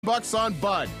Bucks on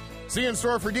Bud. See in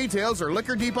store for details or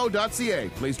liquordepot.ca.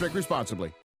 Please drink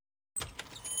responsibly.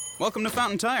 Welcome to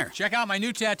Fountain Tire. Check out my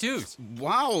new tattoos.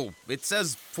 Wow, it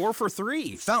says 4 for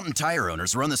 3. Fountain Tire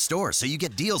owners run the store, so you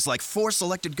get deals like 4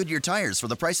 selected Goodyear tires for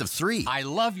the price of 3. I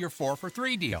love your 4 for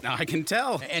 3 deal. I can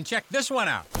tell. And check this one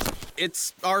out.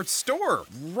 It's our store,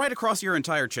 right across your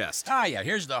entire chest. Ah, yeah,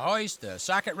 here's the hoist, the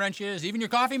socket wrenches, even your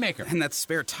coffee maker. And that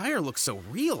spare tire looks so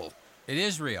real. It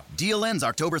is real. Deal ends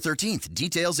October 13th.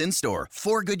 Details in store.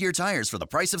 4 Goodyear tires for the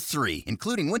price of 3,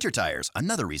 including winter tires.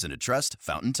 Another reason to trust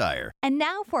Fountain Tire. And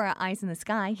now for our Eyes in the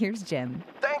Sky, here's Jim.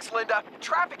 Thanks, Linda.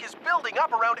 Traffic is building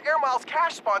up around Air Miles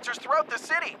cash sponsors throughout the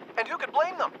city. And who could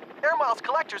blame them? Air Miles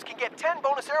collectors can get 10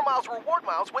 bonus Air Miles reward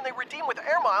miles when they redeem with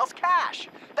Air Miles cash.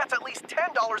 That's at least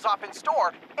 $10 off in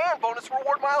store and bonus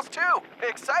reward miles too.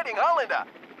 Exciting, huh, Linda?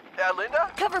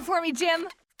 Linda? Cover for me, Jim.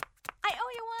 I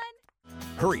owe you one.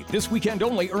 Hurry, this weekend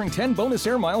only earn 10 bonus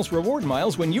Air Miles reward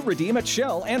miles when you redeem at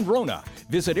Shell and Rona.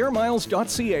 Visit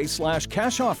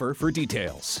airmiles.ca/cash offer for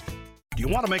details. Do you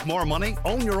want to make more money?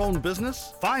 Own your own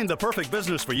business? Find the perfect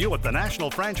business for you at the National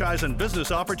Franchise and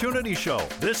Business Opportunity Show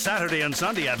this Saturday and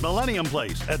Sunday at Millennium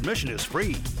Place. Admission is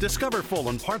free. Discover full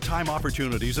and part-time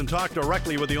opportunities and talk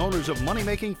directly with the owners of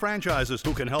money-making franchises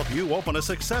who can help you open a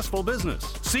successful business.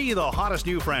 See the hottest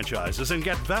new franchises and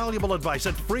get valuable advice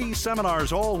at free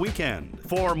seminars all weekend.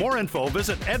 For more info,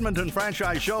 visit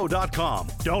EdmontonFranchiseShow.com.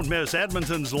 Don't miss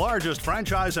Edmonton's largest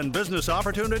franchise and business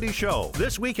opportunity show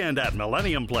this weekend at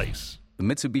Millennium Place. The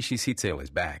Mitsubishi seat sale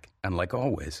is back, and like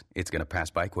always, it's going to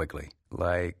pass by quickly.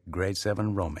 Like grade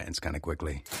 7 romance kind of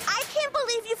quickly. I can't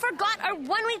believe you forgot our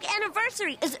 1-week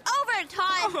anniversary. It's over,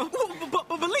 Todd.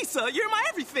 But Lisa, you're my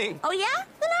everything. Oh, yeah?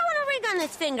 Then I want a ring on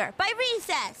this finger by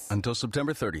recess. Until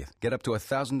September 30th, get up to a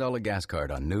 $1,000 gas card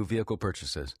on new vehicle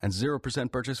purchases and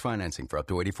 0% purchase financing for up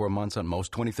to 84 months on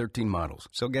most 2013 models.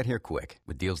 So get here quick.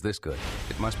 With deals this good,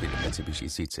 it must be the Mitsubishi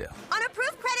seat sale. On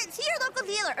approved credit, see your local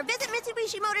dealer or visit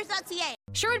MitsubishiMotors.ca.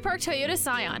 Sherwood Park Toyota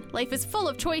Scion. Life is full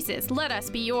of choices. Let us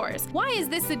be yours. Why is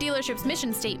this the dealership's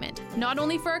mission statement? Not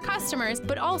only for our customers,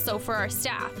 but also for our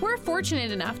staff. We're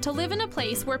fortunate enough to live in a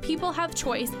place where people have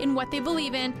choice in what they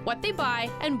believe in, what they buy,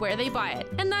 and where they buy it.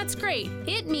 And that's great.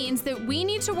 It means that we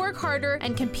need to work harder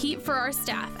and compete for our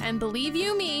staff. And believe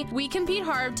you me, we compete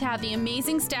hard to have the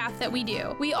amazing staff that we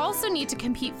do. We also need to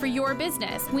compete for your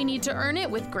business. We need to earn it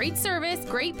with great service,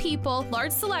 great people,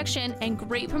 large selection, and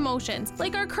great promotions,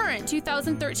 like our current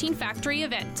 2013 factory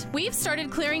event. We've started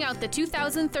clearing out the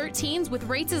 2013s with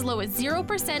rates as low as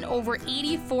 0% over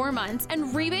 84 months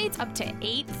and rebates up to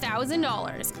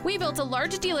 $8,000. We built a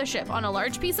large dealership on a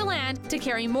large piece of land to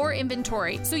carry more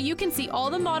inventory so you can see all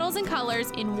the models and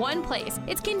colors in one place.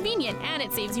 It's convenient and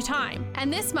it saves you time.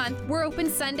 And this month, we're open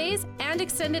Sundays and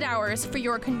extended hours for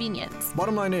your convenience.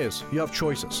 Bottom line is, you have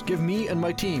choices. Give me and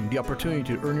my team the opportunity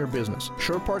to earn your business.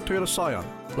 Sherwood Park Toyota Scion.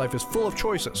 Life is full of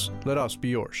choices. Let us be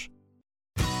yours.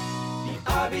 The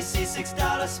RBC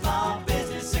 $6 small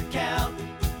business account.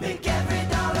 Make every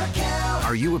dollar count.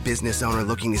 Are you a business owner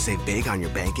looking to save big on your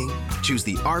banking? Choose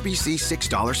the RBC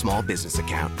 $6 small business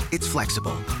account. It's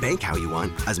flexible. Bank how you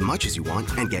want, as much as you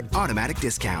want, and get automatic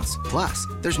discounts. Plus,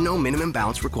 there's no minimum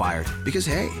balance required because,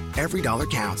 hey, every dollar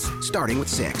counts, starting with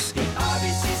 $6. The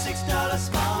RBC $6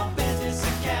 small business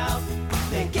account.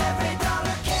 Make every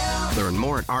dollar count. Learn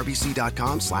more at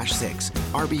rbc.com/6.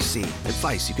 RBC,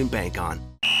 advice you can bank on.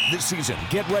 This season,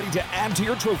 get ready to add to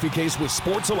your trophy case with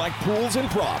Sports Select Pools and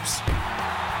Props.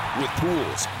 With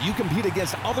Pools, you compete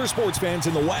against other sports fans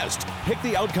in the West. Pick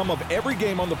the outcome of every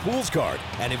game on the Pools card,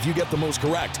 and if you get the most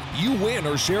correct, you win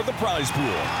or share the prize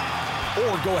pool.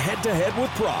 Or go head-to-head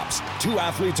with Props. 2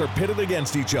 athletes are pitted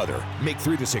against each other. Make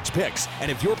 3 to 6 picks,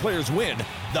 and if your players win,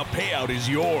 the payout is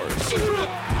yours.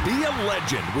 Be a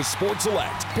legend with Sports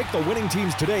Select. Pick the winning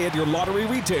teams today at your lottery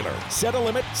retailer. Set a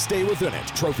limit, stay within it.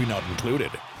 Trophy not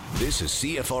included. This is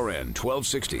CFRN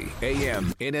 1260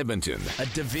 AM in Edmonton. A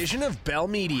division of Bell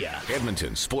Media.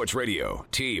 Edmonton Sports Radio,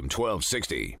 Team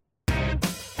 1260.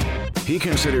 He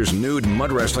considers nude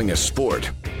mud wrestling a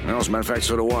sport. Well, as a matter of fact,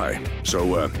 so do I.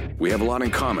 So, we have a lot in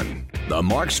common. The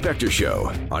Mark Spector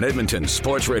Show on Edmonton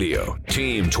Sports Radio,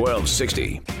 Team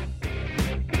 1260.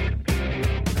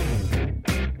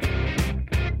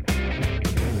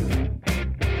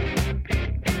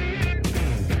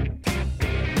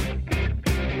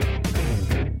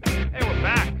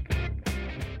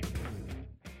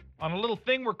 On a little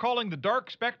thing we're calling the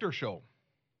Dark Spector Show.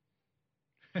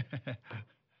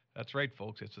 That's right,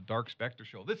 folks. It's the Dark Spector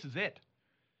Show. This is it.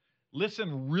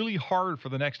 Listen really hard for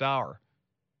the next hour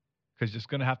because it's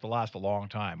going to have to last a long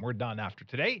time. We're done after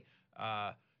today.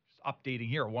 Just updating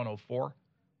here at 104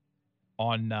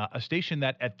 on a station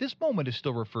that at this moment is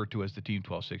still referred to as the Team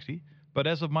 1260, but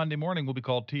as of Monday morning will be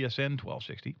called TSN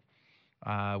 1260,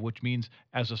 which means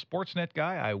as a Sportsnet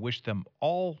guy, I wish them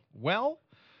all well,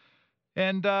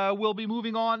 and we'll be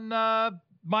moving on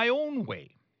my own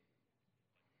way.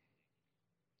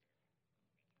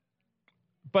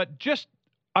 But just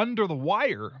under the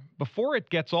wire, before it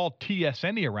gets all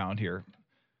TSN-y around here,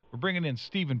 we're bringing in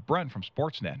Stephen Brunt from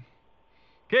Sportsnet.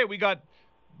 Okay, we got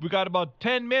about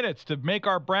 10 minutes to make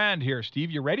our brand here.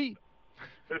 Steve, you ready?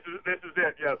 This is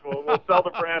it. Yes, we'll sell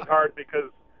the brand hard because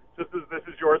this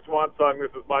is your swan song.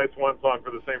 This is my swan song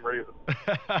for the same reason.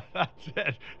 That's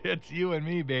it. It's you and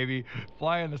me, baby,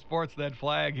 flying the Sportsnet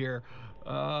flag here.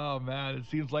 Oh man, it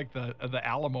seems like the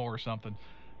Alamo or something.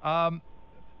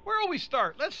 Where will we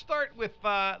start? Let's start with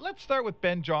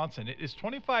Ben Johnson. It is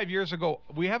 25 years ago.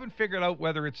 We haven't figured out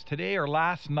whether it's today or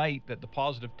last night that the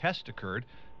positive test occurred.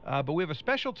 But we have a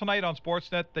special tonight on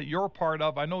Sportsnet that you're part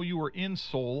of. I know you were in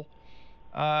Seoul.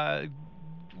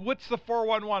 What's the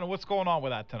 411? What's going on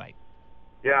with that tonight?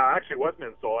 Yeah, I actually wasn't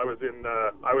in Seoul. I was in.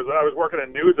 I was working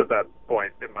in news at that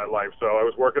point in my life. So I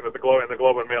was working at the Globe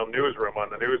and Mail newsroom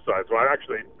on the news side. So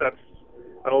that's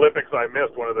an Olympics I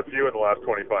missed, one of the few in the last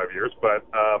 25 years. But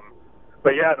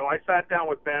yeah, no, I sat down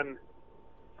with Ben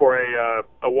for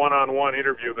a one-on-one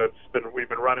interview we've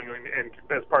been running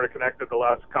as part of Connected the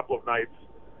last couple of nights,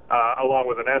 along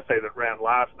with an essay that ran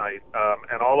last night,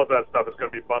 and all of that stuff is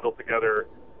going to be bundled together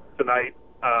tonight.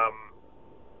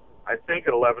 I think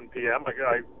at 11 p.m.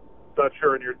 I'm not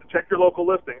sure, and check your local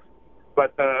listings.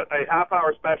 But a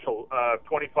half-hour special,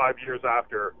 25 years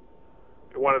after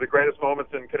one of the greatest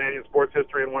moments in Canadian sports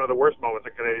history and one of the worst moments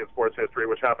in Canadian sports history,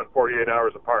 which happened 48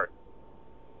 hours apart.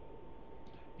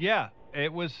 Yeah,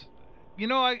 it was. You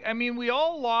know, I mean, we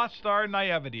all lost our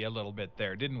naivety a little bit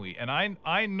there, didn't we? And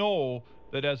I know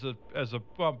that as a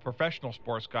professional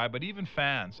sports guy, but even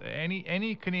fans,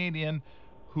 any Canadian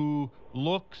who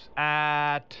looks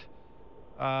at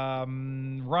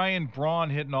Ryan Braun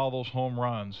hitting all those home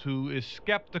runs, who is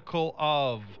skeptical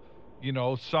of,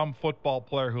 some football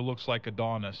player who looks like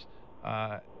Adonis,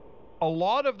 a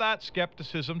lot of that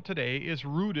skepticism today is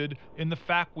rooted in the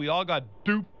fact we all got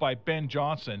duped by Ben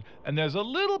Johnson, and there's a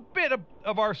little bit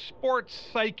of our sports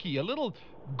psyche, a little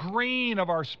grain of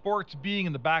our sports being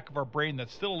in the back of our brain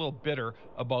that's still a little bitter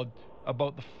about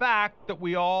the fact that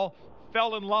we all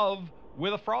fell in love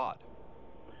with a fraud.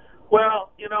 Well,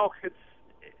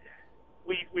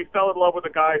 we fell in love with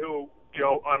a guy who,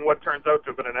 on what turns out to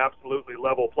have been an absolutely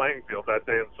level playing field that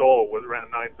day in Seoul, ran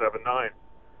 9.79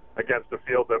 against a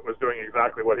field that was doing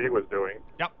exactly what he was doing.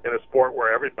 Yep. In a sport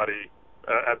where everybody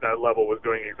at that level was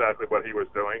doing exactly what he was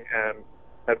doing and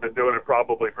had been doing it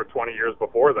probably for 20 years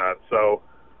before that. So,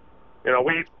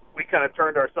 we kind of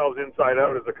turned ourselves inside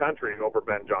out as a country over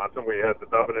Ben Johnson. We had the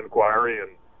Dublin inquiry,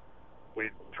 and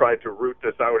we tried to root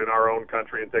this out in our own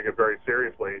country and take it very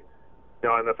seriously.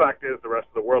 And the fact is, the rest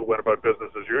of the world went about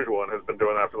business as usual and has been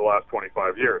doing that for the last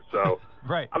 25 years. So,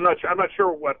 right. I'm not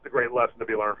sure what the great lesson to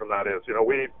be learned from that is.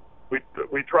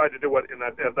 We tried to do what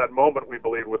at that moment we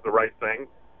believed was the right thing,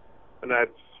 and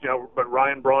that's But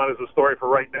Ryan Braun is a story for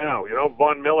right now.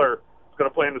 Von Miller is going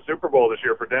to play in the Super Bowl this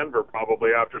year for Denver,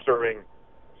 probably after serving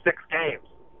 6 games.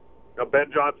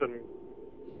 Ben Johnson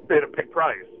paid a big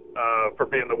price for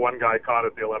being the one guy caught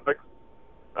at the Olympics,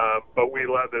 but we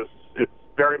let this. It's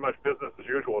very much business as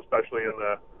usual, especially in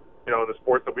the the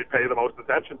sport that we pay the most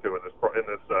attention to in this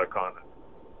continent.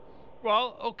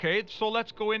 Well, okay, so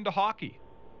let's go into hockey.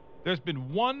 There's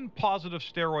been one positive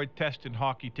steroid test in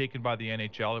hockey taken by the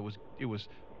NHL. It was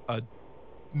a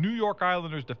New York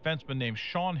Islanders defenseman named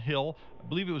Sean Hill. I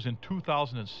believe it was in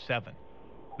 2007.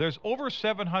 There's over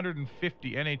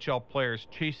 750 NHL players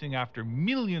chasing after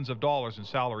millions of dollars in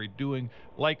salary, doing,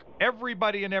 like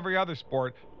everybody in every other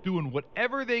sport, doing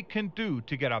whatever they can do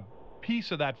to get a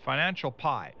piece of that financial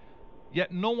pie.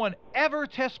 Yet no one ever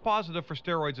tests positive for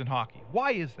steroids in hockey.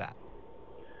 Why is that?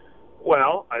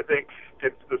 Well, I think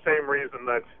it's the same reason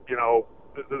that,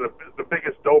 the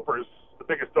biggest dopers, the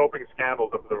biggest doping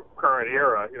scandals of the current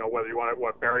era, whether you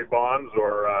want Barry Bonds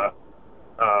or,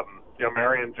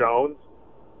 Marion Jones,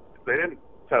 they didn't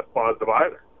test positive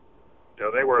either.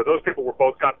 Those people were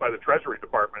both caught by the Treasury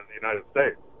Department in the United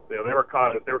States. They were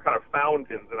kind of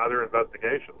found-ins in other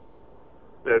investigations.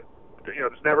 That,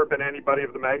 there's never been anybody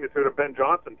of the magnitude of Ben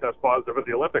Johnson test positive at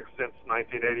the Olympics since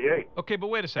 1988. Okay, but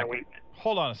wait a second.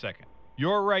 Hold on a second.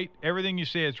 You're right. Everything you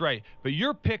say is right. But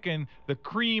you're picking the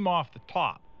cream off the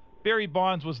top. Barry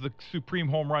Bonds was the supreme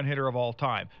home run hitter of all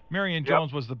time. Marion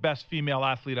Jones was the best female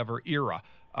athlete of her era.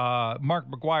 Mark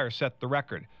McGuire set the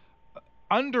record.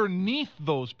 underneath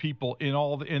those people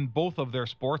in both of their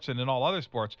sports and in all other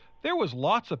sports, there was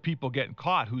lots of people getting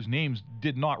caught whose names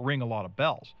did not ring a lot of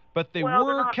bells, but they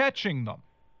were catching them.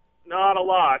 Not a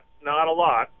lot.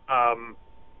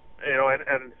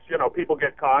 People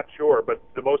get caught, sure, but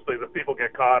mostly the people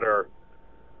get caught are,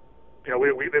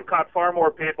 they've caught far more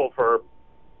people for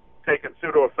taking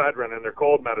pseudoephedrine in their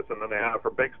cold medicine than they have for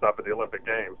big stuff at the Olympic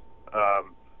Games.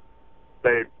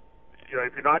 If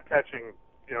you're not catching,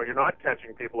 you're not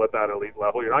catching people at that elite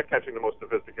level. You're not catching the most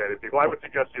sophisticated people. I would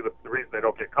suggest to you that the reason they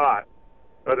don't get caught,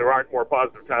 or there aren't more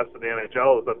positive tests in the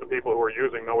NHL, is that the people who are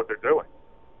using know what they're doing.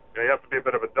 You have to be a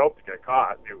bit of a dope to get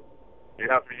caught. You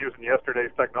have to be using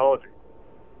yesterday's technology.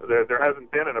 There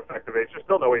hasn't been an effective there's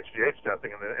still no HGH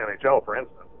testing in the NHL, for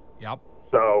instance. Yep.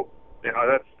 So,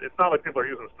 it's not like people are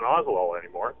using stanozolol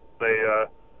anymore.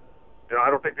 I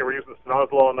don't think they were using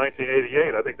stanozolol in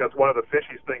 1988. I think that's one of the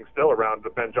fishiest things still around the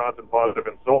Ben Johnson positive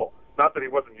in Seoul. Not that he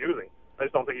wasn't using. I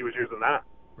just don't think he was using that.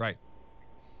 Right.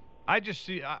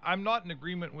 I'm not in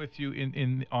agreement with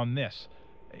you on this.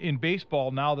 In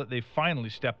baseball, now that they've finally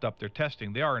stepped up their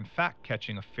testing, they are in fact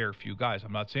catching a fair few guys.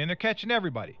 I'm not saying they're catching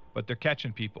everybody, but they're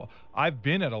catching people. I've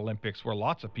been at Olympics where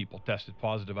lots of people tested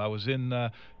positive. I was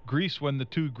in Greece when the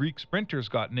 2 Greek sprinters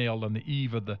got nailed on the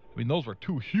eve of those were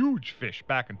 2 huge fish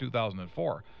back in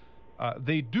 2004.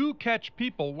 They do catch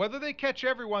people. Whether they catch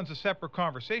everyone's a separate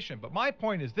conversation, but my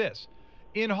point is this.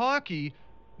 In hockey,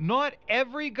 not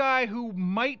every guy who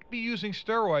might be using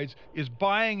steroids is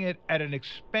buying it at an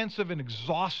expensive and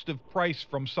exhaustive price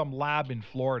from some lab in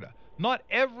Florida. Not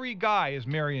every guy is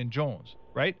Marion Jones,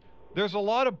 right? There's a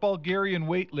lot of Bulgarian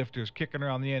weightlifters kicking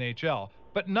around the NHL,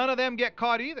 but none of them get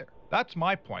caught either. That's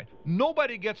my point.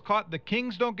 Nobody gets caught. The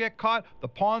Kings don't get caught. The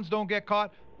Pawns don't get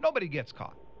caught. Nobody gets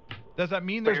caught. Does that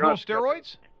mean there's no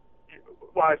steroids?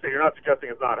 Well, I say you're not suggesting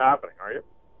it's not happening, are you?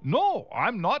 No,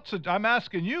 I'm not. I'm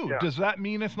asking you. Yeah. Does that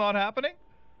mean it's not happening?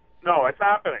 No, it's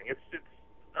happening. It's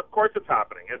of course it's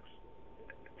happening.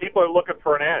 People are looking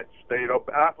for an edge.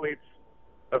 Athletes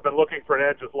have been looking for an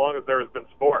edge as long as there has been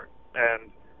sport, and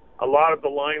a lot of the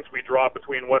lines we draw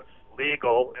between what's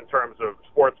legal in terms of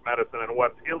sports medicine and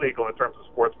what's illegal in terms of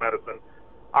sports medicine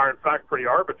are in fact pretty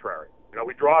arbitrary.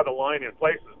 We draw the line in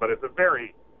places, but it's a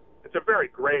very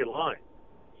gray line.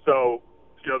 So,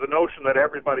 the notion that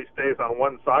everybody stays on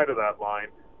one side of that line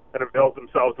and avails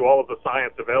themselves to all of the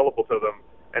science available to them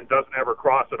and doesn't ever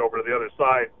cross it over to the other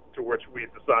side to which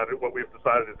what we've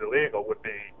decided is illegal would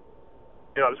be,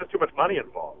 there's just too much money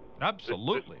involved.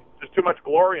 Absolutely. There's too much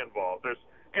glory involved. There's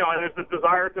the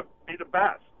desire to be the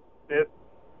best.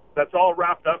 That's all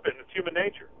wrapped up in human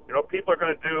nature. People are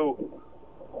going to do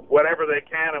whatever they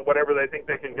can and whatever they think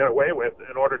they can get away with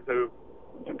in order to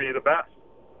be the best.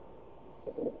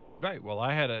 Right. Well,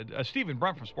 I had a Stephen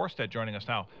Brunt from Sportsnet joining us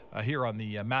now here on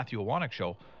the Matthew Iwanek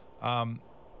Show.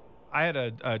 I had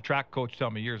a track coach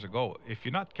tell me years ago, if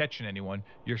you're not catching anyone,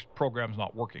 your program's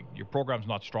not working. Your program's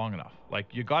not strong enough. Like,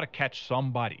 you got to catch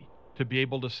somebody to be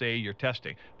able to say you're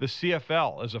testing. The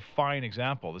CFL is a fine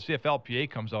example. The CFLPA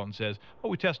comes out and says,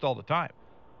 we test all the time.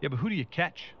 Yeah, but who do you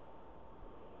catch?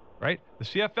 Right? The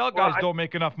CFL guys don't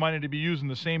make enough money to be using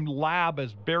the same lab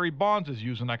as Barry Bonds is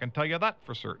using. I can tell you that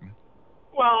for certain.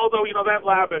 Well, although, that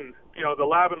lab in, the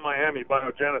lab in Miami,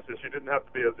 Biogenesis, you didn't have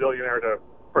to be a zillionaire to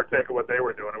partake of what they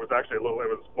were doing. It was actually it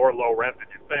was more low rent than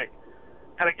you'd think.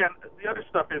 And again, the other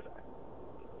stuff is,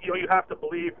 you have to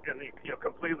believe in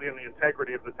completely in the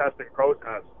integrity of the testing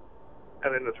process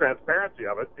and in the transparency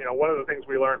of it. One of the things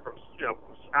we learned from,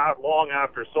 long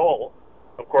after Seoul,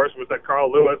 of course, was that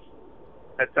Carl Lewis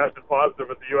had tested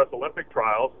positive at the U.S. Olympic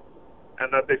trials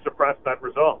and that they suppressed that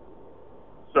result.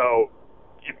 So,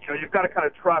 you've got to kind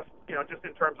of trust, just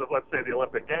in terms of, let's say, the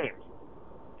Olympic Games,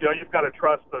 you've got to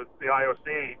trust the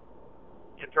IOC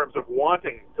in terms of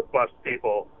wanting to bust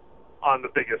people on the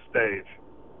biggest stage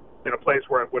in a place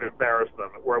where it would embarrass them,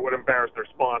 where it would embarrass their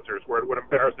sponsors, where it would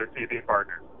embarrass their TV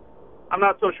partners. I'm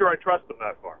not so sure I trust them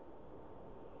that far.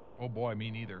 Oh, boy,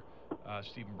 me neither.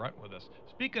 Stephen Brunt with us.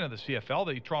 Speaking of the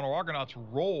CFL, the Toronto Argonauts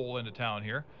roll into town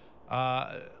here.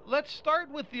 Let's start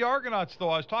with the Argonauts, though.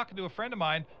 I was talking to a friend of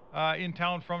mine in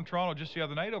town from Toronto just the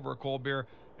other night over a cold beer,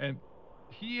 and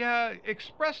he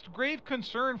expressed grave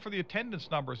concern for the attendance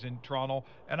numbers in Toronto,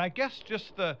 and I guess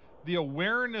just the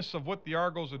awareness of what the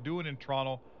Argos are doing in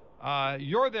Toronto.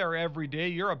 You're there every day.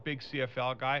 You're a big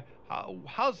CFL guy.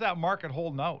 How's that market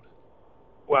holding out?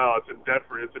 Well, it's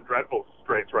in dreadful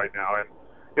straits right now, and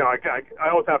I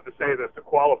always have to say this to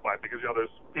qualify because there's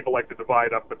people like to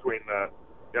divide up between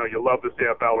you love the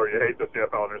CFL or you hate the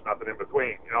CFL, and there's nothing in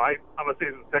between. I'm a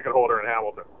season ticket holder in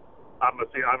Hamilton. I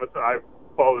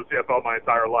follow the CFL my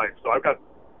entire life, so I've got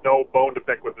no bone to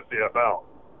pick with the CFL.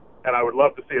 And I would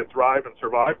love to see it thrive and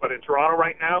survive. But in Toronto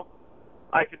right now,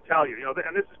 I can tell you,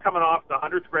 and this is coming off the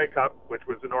 100th Grey Cup, which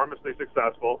was enormously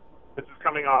successful. This is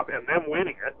coming off and them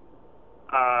winning it.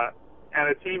 And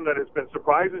a team that has been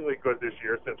surprisingly good this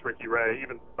year since Ricky Ray,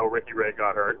 even though Ricky Ray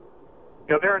got hurt.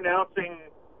 They're announcing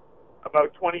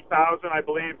about 20,000, I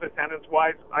believe,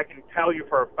 attendance-wise. I can tell you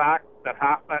for a fact that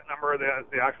half that number is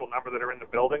the actual number that are in the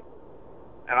building.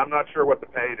 And I'm not sure what the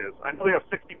paid is. I know they have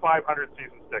 6,500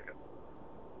 season tickets.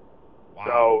 Wow.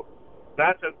 So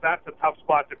that's a tough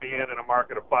spot to be in a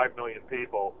market of 5 million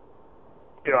people.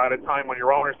 At a time when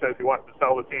your owner says he wants to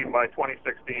sell the team by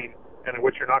 2016, and in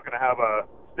which you're not going to have a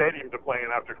stadium to play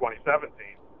in after 2017.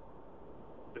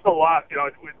 There's a lot.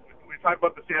 We talk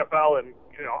about the CFL, and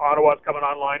Ottawa's coming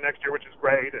online next year, which is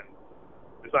great, and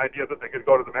this idea that they could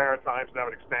go to the Maritimes and have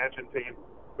an expansion team.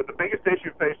 But the biggest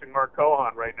issue facing Mark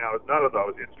Cohan right now is none of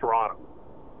those. It's Toronto.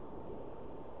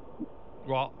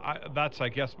 Well, that's, I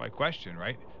guess, my question,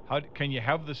 right? How can you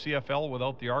have the CFL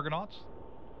without the Argonauts?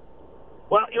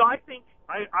 Well, I think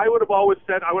I would have always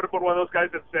said, I would have been one of those guys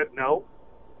that said no.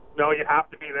 No, you have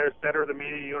to be there, center of the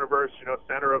media universe,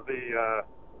 center of the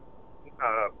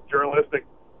journalistic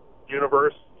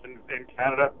universe in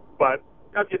Canada. But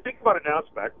if you think about it now,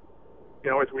 Spec,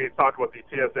 as we talk about the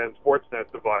TSN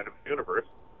Sportsnet divide of the universe,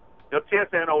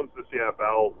 TSN owns the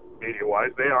CFL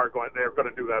media-wise. They're going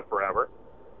to do that forever.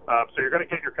 So you're going to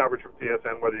get your coverage from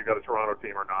TSN whether you've got a Toronto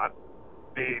team or not.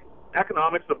 The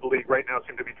economics of the league right now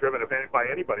seem to be driven by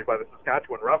anybody, by the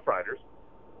Saskatchewan Roughriders.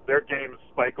 Their games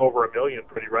spike over 1 million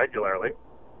pretty regularly.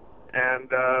 And,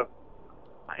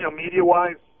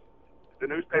 media-wise, the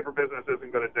newspaper business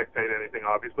isn't going to dictate anything,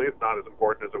 obviously. It's not as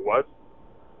important as it was.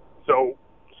 So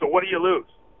what do you lose?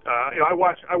 I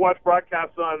watch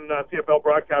broadcasts on CFL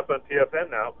broadcasts on TSN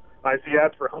now. I see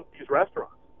ads for Humpty's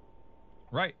restaurants.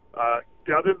 Right.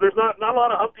 There's not a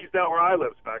lot of Humpty's down where I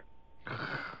live, Spec.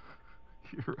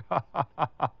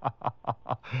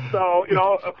 So,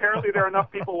 apparently there are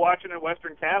enough people watching in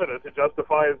Western Canada to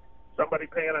justify somebody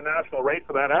paying a national rate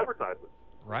for that advertisement.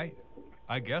 Right.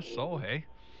 I guess so, hey.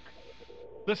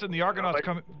 Listen, the Argonauts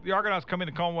come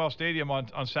into Commonwealth Stadium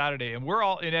on Saturday, and we're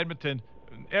all in Edmonton.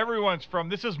 Everyone's from,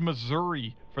 this is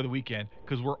Missouri for the weekend,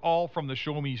 because we're all from the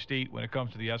Show Me State when it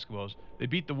comes to the Eskimos. They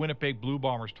beat the Winnipeg Blue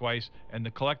Bombers twice, and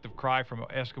the collective cry from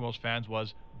Eskimos fans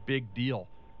was, big deal.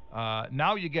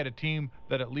 Now you get a team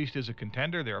that at least is a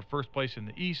contender. They're first place in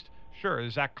the East. Sure,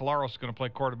 Zach Collaros is going to play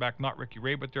quarterback, not Ricky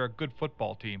Ray, but they're a good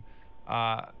football team.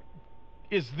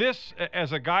 Is this,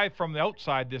 as a guy from the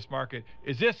outside this market,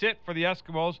 is this it for the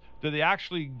Eskimos? Do they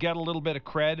actually get a little bit of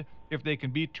cred if they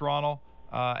can beat Toronto?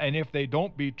 And if they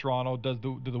don't beat Toronto,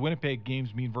 do the Winnipeg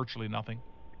games mean virtually nothing?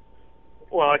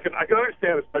 Well, I can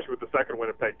understand, especially with the second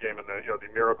Winnipeg game and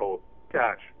the miracle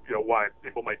catch, why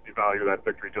people might devalue that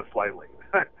victory just slightly.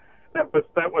 that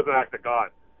was an act of God.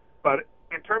 But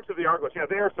in terms of the Argos,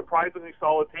 they are a surprisingly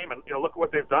solid team, and look at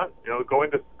what they've done. Go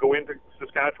into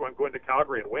Saskatchewan, go into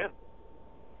Calgary, and win.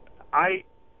 I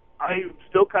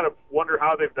still kind of wonder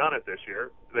how they've done it this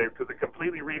year, because they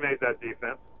completely remade that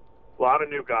defense. A lot of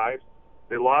new guys.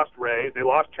 They lost Ray. They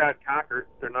lost Chad Cackert,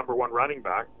 their number one running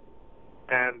back.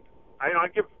 And I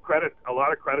give a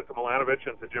lot of credit to Milanovic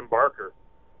and to Jim Barker,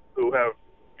 who have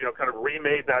kind of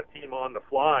remade that team on the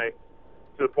fly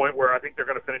to the point where I think they're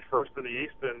going to finish first in the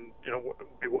East and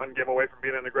be one game away from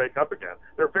being in the Grey Cup again.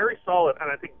 They're very solid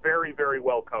and I think very, very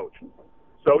well coached.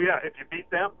 So yeah, if you beat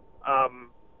them,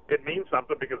 it means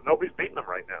something because nobody's beating them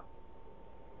right now.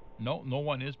 No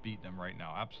one is beating them right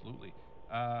now. Absolutely.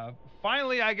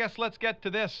 Finally, I guess let's get to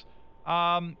this.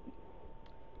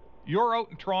 You're out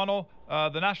in Toronto.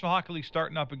 The National Hockey League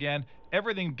starting up again.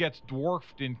 Everything gets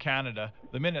dwarfed in Canada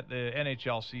the minute the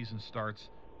NHL season starts.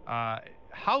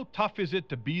 How tough is it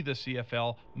to be the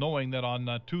CFL, knowing that on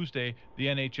Tuesday the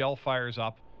NHL fires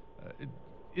up?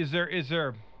 Is there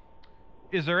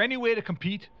any way to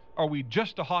compete? Are we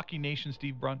just a hockey nation,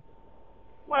 Steve Brunt?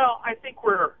 Well, I think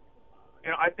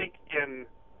I think in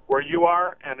where you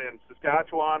are and in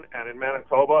Saskatchewan and in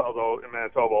Manitoba, although in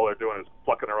Manitoba all they're doing is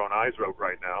plucking their own eyes out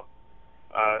right now,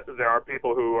 there are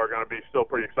people who are going to be still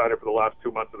pretty excited for the last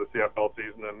 2 months of the CFL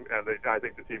season, and I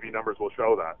think the TV numbers will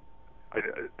show that.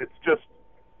 It's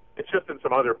just in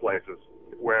some other places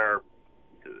where,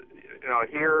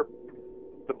 here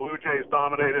the Blue Jays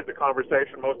dominated the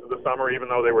conversation most of the summer, even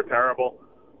though they were terrible.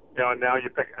 And now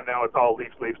it's all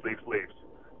Leafs.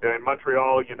 In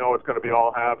Montreal, it's going to be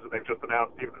all Habs, and they've just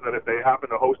announced even that if they happen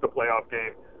to host a playoff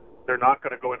game, they're not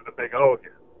going to go into the Big O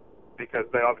again because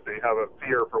they obviously have a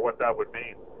fear for what that would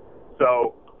mean.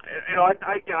 So,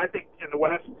 I think in the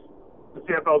West, the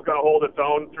CFL is going to hold its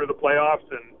own through the playoffs,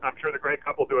 and I'm sure the Grey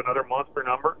Cup will do another monster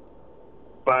number.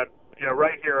 But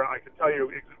right here, I can tell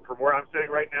you from where I'm sitting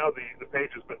right now, the page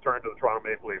has been turned to the Toronto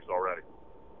Maple Leafs already.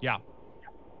 Yeah,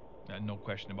 no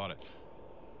question about it.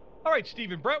 All right,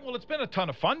 Stephen Brunt. Well, it's been a ton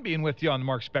of fun being with you on the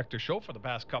Mark Spector Show for the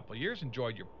past couple of years.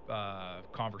 Enjoyed your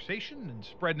conversation and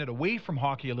spreading it away from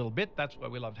hockey a little bit. That's why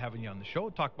we loved having you on the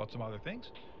show. Talk about some other things.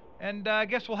 And I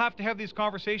guess we'll have to have these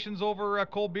conversations over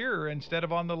cold beer instead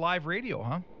of on the live radio,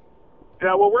 huh?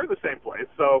 Yeah, well, we're in the same place,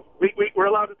 so we're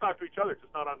allowed to talk to each other,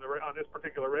 just not on this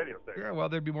particular radio station. Yeah, well,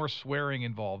 there'd be more swearing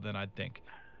involved than I'd think.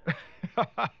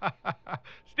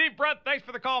 Steve Brunt, thanks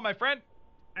for the call, my friend.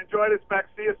 Enjoyed it, Spec.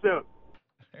 See you soon.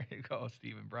 There you go,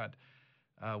 Stephen Brunt.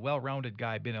 Well-rounded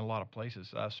guy, been in a lot of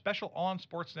places. Special on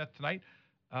Sportsnet tonight,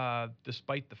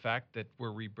 despite the fact that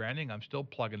we're rebranding. I'm still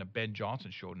plugging a Ben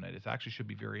Johnson show tonight. It actually should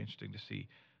be very interesting to see.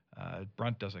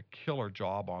 Brunt does a killer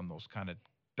job on those kind of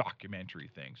documentary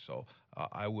things. So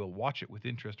I will watch it with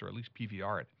interest, or at least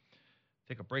PVR it.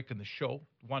 Take a break in the show.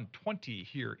 1:20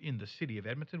 here in the city of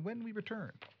Edmonton when we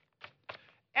return.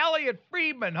 Elliotte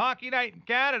Friedman, Hockey Night in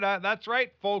Canada. That's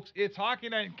right, folks. It's Hockey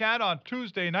Night in Canada on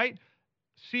Tuesday night.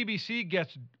 CBC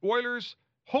gets Oilers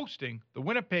hosting the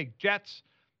Winnipeg Jets.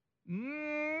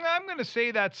 I'm going to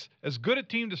say that's as good a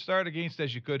team to start against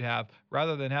as you could have,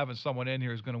 rather than having someone in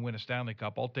here who's going to win a Stanley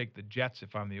Cup. I'll take the Jets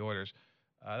if I'm the Oilers.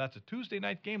 That's a Tuesday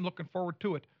night game. Looking forward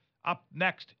to it. Up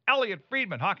next, Elliotte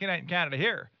Friedman, Hockey Night in Canada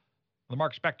here on the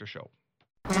Mark Spector Show.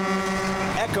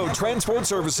 Echo Transport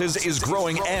Services is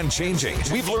growing and changing.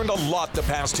 We've learned a lot the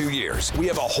past 2 years. We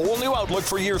have a whole new outlook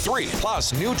for year 3,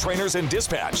 plus new trainers and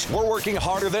dispatch. We're working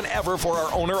harder than ever for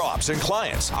our owner-ops and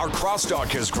clients. Our cross-dock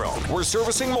has grown. We're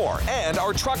servicing more, and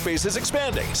our truck base is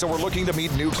expanding. So we're looking to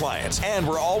meet new clients, and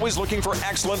we're always looking for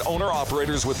excellent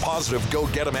owner-operators with positive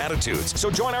go-get-em attitudes. So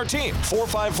join our team,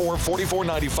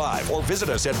 454-4495, or visit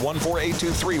us at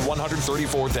 14823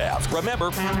 134th Ave. Remember,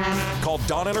 call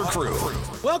Don and her crew.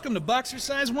 Welcome to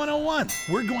Boxercise 101.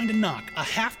 We're going to knock a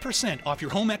 0.5% off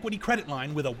your home equity credit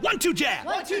line with a 1-2 jab.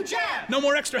 1-2 jab. No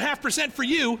more extra 0.5% for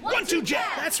you. 1-2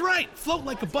 jab. That's right. Float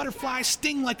like a butterfly,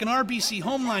 sting like an RBC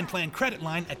Home Line Plan credit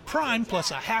line at Prime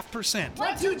plus a 0.5%.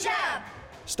 1-2 jab.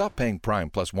 Stop paying Prime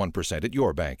plus 1% at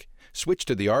your bank. Switch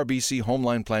to the RBC Home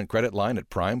Line Plan credit line at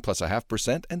Prime plus a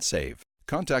 0.5% and save.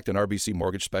 Contact an RBC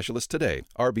mortgage specialist today.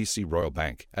 RBC Royal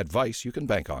Bank. Advice you can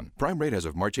bank on. Prime rate as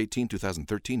of March 18,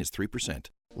 2013 is 3%.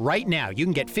 Right now, you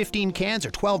can get 15 cans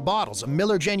or 12 bottles of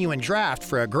Miller Genuine Draft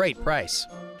for a great price.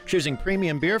 Choosing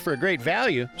premium beer for a great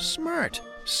value? Smart.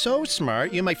 So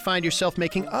smart, you might find yourself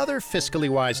making other fiscally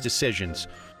wise decisions,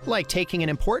 like taking an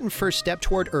important first step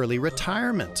toward early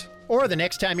retirement. Or the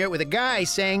next time you're out with a guy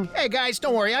saying, "Hey guys,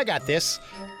 don't worry, I got this."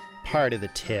 Part of the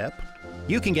tip.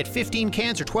 You can get 15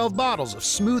 cans or 12 bottles of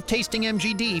smooth-tasting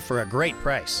MGD for a great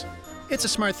price. It's a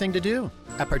smart thing to do.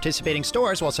 At participating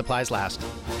stores while supplies last.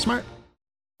 Smart.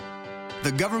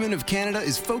 The Government of Canada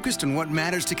is focused on what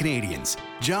matters to Canadians,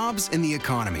 jobs and the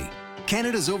economy.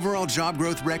 Canada's overall job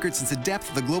growth record since the depth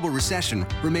of the global recession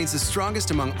remains the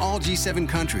strongest among all G7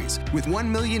 countries, with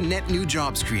 1 million net new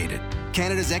jobs created.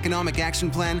 Canada's Economic Action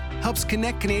Plan helps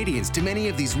connect Canadians to many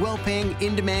of these well-paying,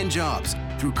 in-demand jobs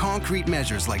through concrete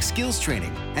measures like skills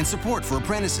training and support for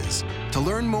apprentices. To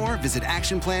learn more, visit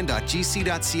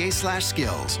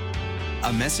actionplan.gc.ca/skills.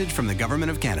 A message from the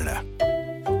Government of Canada.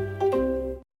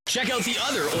 Check out the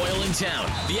other oil in town.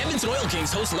 The Edmonton Oil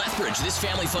Kings host Lethbridge this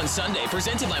family fun Sunday,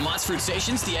 presented by Mott's Fruit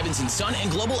Stations, the Edmonton Sun, and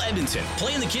Global Edmonton.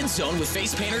 Play in the kids zone with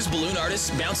face painters, balloon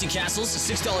artists, bouncy castles,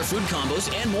 $6 food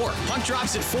combos, and more. Puck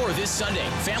drops at 4 this Sunday.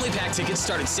 Family pack tickets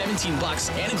start at $17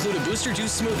 and include a booster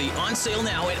juice smoothie on sale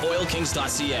now at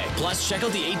oilkings.ca. Plus, check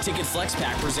out the 8-ticket flex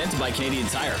pack presented by Canadian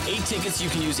Tire. 8 tickets you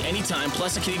can use anytime,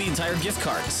 plus a Canadian Tire gift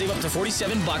card. Save up to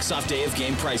 $47 off day of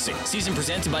game pricing. Season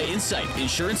presented by Insight,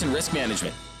 Insurance and Risk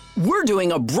Management. We're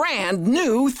doing a brand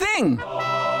new thing.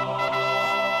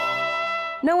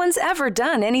 No one's ever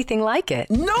done anything like it.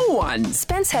 No one!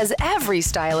 Spence has every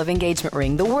style of engagement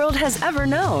ring the world has ever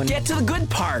known. Get to the good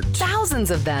part.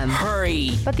 Thousands of them.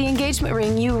 Hurry. But the engagement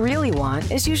ring you really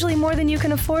want is usually more than you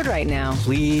can afford right now.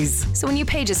 Please. So when you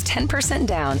pay just 10%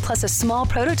 down plus a small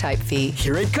prototype fee,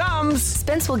 here it comes.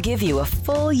 Spence will give you a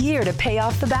full year to pay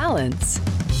off the balance.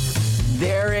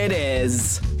 There it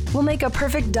is. We'll make a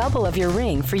perfect double of your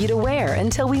ring for you to wear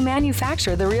until we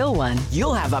manufacture the real one.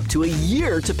 You'll have up to a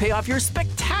year to pay off your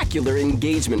spectacular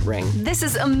engagement ring. This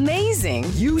is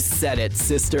amazing. You said it,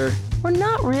 sister. We're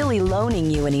not really loaning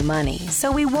you any money,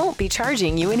 so we won't be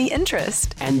charging you any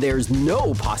interest. And there's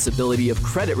no possibility of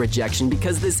credit rejection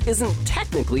because this isn't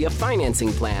technically a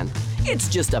financing plan. It's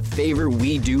just a favor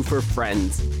we do for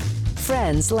friends.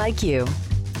 Friends like you.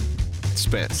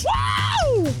 expense.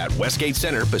 Wow! At Westgate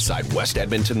Center beside West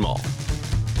Edmonton Mall.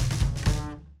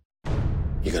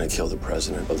 You're going to kill the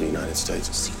President of the United States.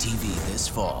 CTV this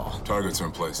fall. Targets are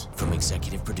in place. From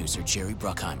executive producer Jerry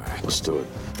Bruckheimer. Let's do it.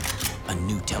 A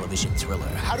new television thriller.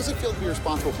 How does it feel to be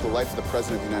responsible for the life of the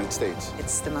President of the United States?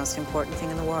 It's the most important thing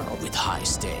in the world. With high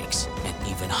stakes and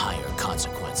even higher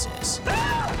consequences.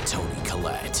 Toni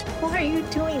Collette. Why are you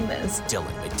doing this?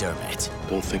 Dylan McDermott.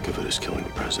 Don't think of it as killing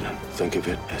the President. Think of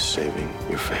it as saving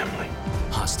your family.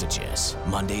 Hostages.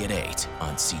 Monday at 8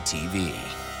 on CTV.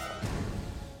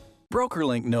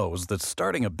 BrokerLink knows that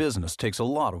starting a business takes a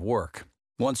lot of work.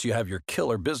 Once you have your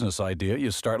killer business idea,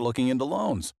 you start looking into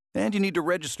loans. And you need to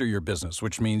register your business,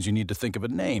 which means you need to think of a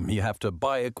name. You have to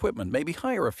buy equipment, maybe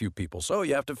hire a few people. So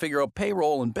you have to figure out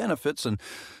payroll and benefits, and,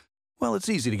 well, it's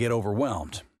easy to get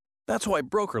overwhelmed. That's why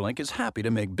BrokerLink is happy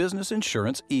to make business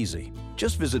insurance easy.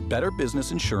 Just visit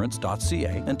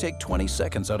betterbusinessinsurance.ca and take 20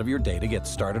 seconds out of your day to get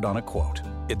started on a quote.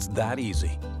 It's that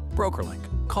easy. BrokerLink.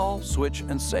 Call, switch,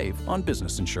 and save on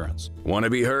business insurance. Want to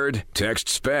be heard? Text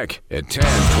Spec at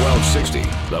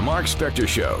 10-1260. The Mark Spector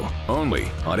Show. Only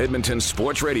on Edmonton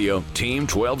Sports Radio, Team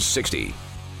 1260.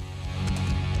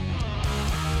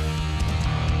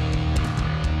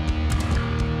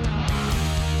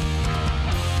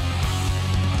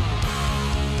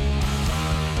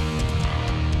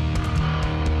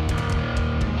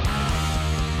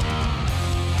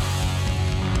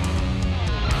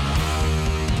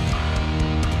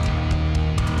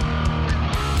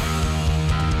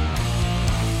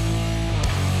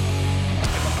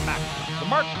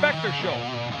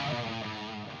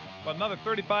 Another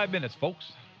 35 minutes,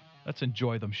 folks. Let's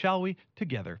enjoy them, shall we?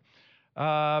 Together.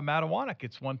 Matawanak,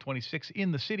 it's 126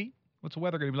 in the city. What's the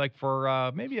weather going to be like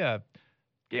for maybe a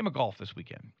game of golf this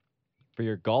weekend? For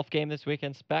your golf game this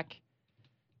weekend, Spec,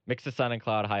 mix of sun and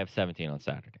cloud, high of 17 on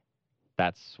Saturday.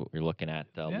 That's what we're looking at.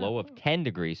 Low of 10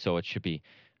 degrees, so it should be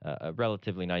a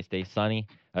relatively nice day.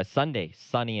 Sunday,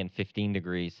 sunny and 15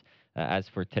 degrees. As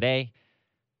for today,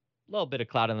 a little bit of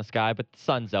cloud in the sky, but the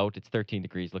sun's out. It's 13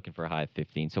 degrees, looking for a high of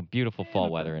 15. So beautiful fall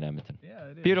weather in Edmonton. Yeah,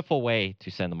 it is. Beautiful way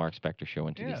to send the Mark Spector Show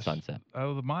into the sunset.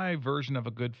 My version of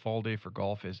a good fall day for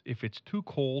golf is if it's too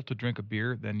cold to drink a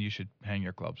beer, then you should hang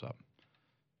your clubs up.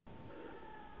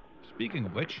 Speaking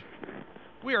of which,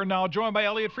 we are now joined by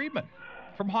Elliotte Friedman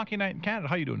from Hockey Night in Canada.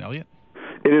 How you doing, Elliotte?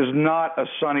 It is not a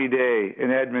sunny day in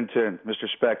Edmonton, Mr.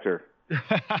 Spector.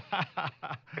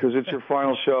 Because it's your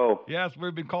final show. Yes,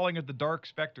 we've been calling it the Dark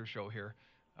Spector Show here.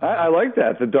 I like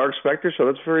that, the Dark Spector Show.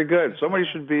 That's very good. Somebody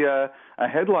should be a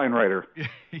headline writer.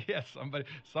 Yes,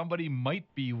 somebody might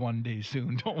be one day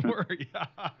soon. Don't worry.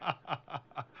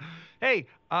 Hey,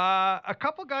 a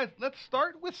couple guys. Let's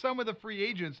start with some of the free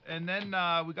agents, and then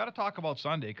we got to talk about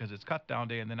Sunday because it's cut down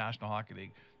day in the National Hockey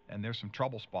League, and there's some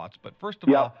trouble spots. But first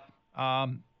of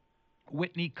all,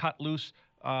 Whitney cut loose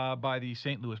by the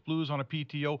St. Louis Blues on a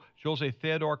PTO. Jose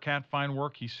Theodore can't find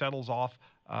work. He settles off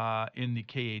in the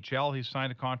KHL. He's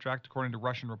signed a contract, according to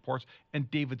Russian reports. And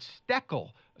David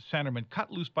Steckel, centerman, cut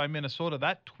loose by Minnesota.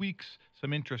 That tweaks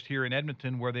some interest here in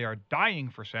Edmonton, where they are dying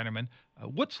for centermen.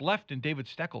 What's left in David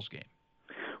Steckel's game?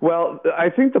 Well, I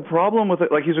think the problem with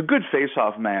it, like, he's a good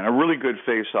face-off man, a really good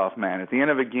face-off man. At the end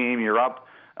of a game, you're up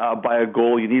by a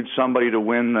goal. You need somebody to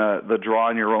win the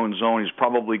draw in your own zone. He's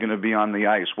probably going to be on the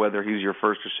ice, whether he's your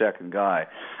first or second guy.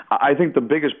 I think the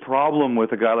biggest problem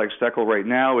with a guy like Steckel right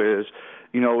now is,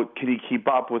 can he keep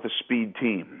up with a speed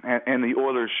team? And the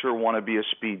Oilers sure want to be a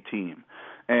speed team.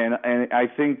 And I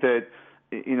think that,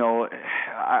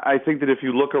 I think that if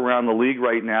you look around the league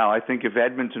right now, I think if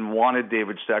Edmonton wanted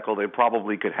David Steckel, they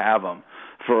probably could have him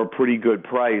for a pretty good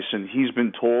price. And he's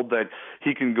been told that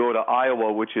he can go to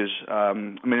Iowa, which is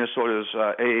Minnesota's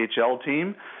AHL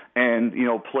team, and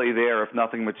play there if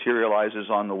nothing materializes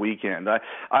on the weekend.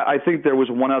 I think there was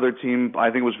one other team, I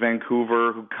think it was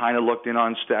Vancouver, who kind of looked in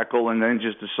on Steckel and then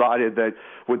just decided that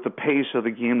with the pace of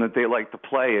the game that they like to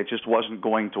play, it just wasn't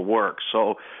going to work.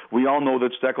 So we all know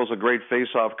that Steckel's a great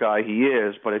face-off guy. He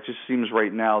is, but it just seems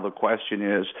right now the question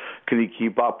is, can he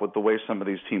keep up with the way some of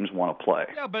these teams want to play?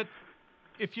 Yeah, but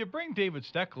if you bring David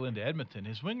Steckel into Edmonton,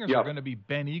 his wingers are going to be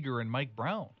Ben Eager and Mike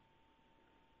Brown.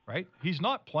 Right? He's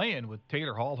not playing with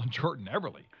Taylor Hall and Jordan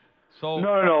Eberle. So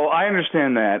No, I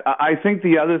understand that. I think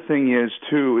the other thing is,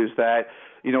 too, is that,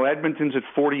 Edmonton's at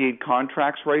 48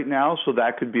 contracts right now, so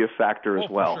that could be a factor as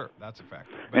well. For sure. That's a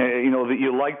factor. That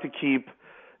you like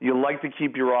to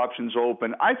keep your options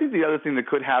open. I think the other thing that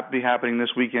could be happening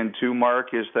this weekend, too, Mark,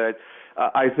 is that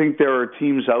I think there are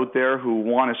teams out there who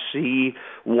want to see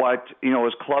what,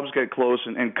 as clubs get close,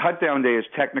 and cut down day is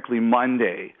technically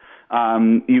Monday.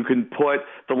 You can put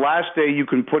the last day you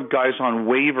can put guys on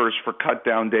waivers for cut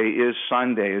down day is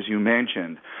Sunday, as you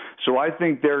mentioned. So I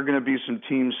think there are going to be some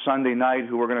teams Sunday night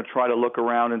who are going to try to look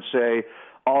around and say,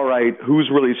 all right, who's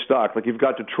really stuck? Like you've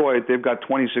got Detroit, they've got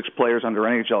 26 players under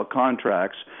NHL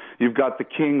contracts. You've got the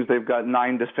Kings, they've got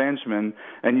 9 defensemen,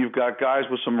 and you've got guys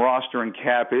with some roster and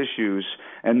cap issues,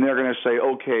 and they're going to say,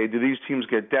 okay, do these teams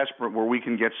get desperate where we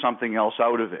can get something else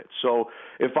out of it? So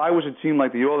if I was a team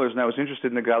like the Oilers and I was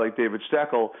interested in a guy like David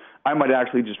Steckel, I might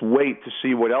actually just wait to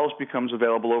see what else becomes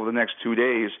available over the next 2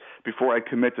 days before I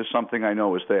commit to something I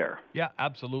know is there. Yeah,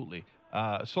 absolutely.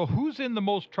 So who's in the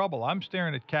most trouble? I'm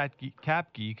staring at Cap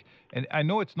Geek, and I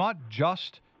know it's not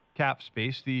just cap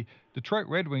space. The Detroit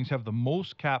Red Wings have the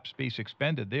most cap space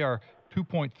expended. They are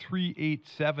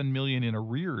 $2.387 million in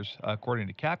arrears, according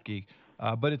to Cap Geek.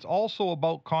 But it's also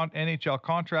about NHL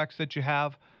contracts that you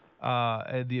have,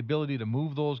 the ability to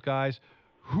move those guys.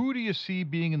 Who do you see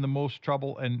being in the most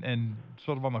trouble and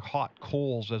sort of on the hot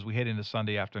coals as we head into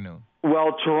Sunday afternoon?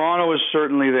 Well, Toronto is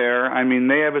certainly there. I mean,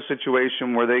 they have a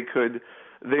situation where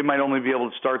they might only be able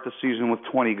to start the season with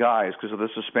 20 guys because of the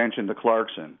suspension to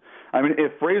Clarkson. I mean,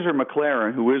 if Fraser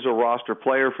McLaren, who is a roster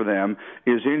player for them,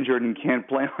 is injured and can't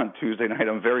play on Tuesday night,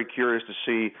 I'm very curious to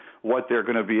see what they're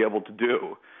going to be able to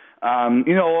do.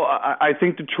 I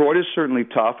think Detroit is certainly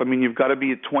tough. I mean, you've got to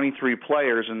be at 23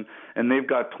 players, and they've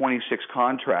got 26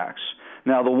 contracts.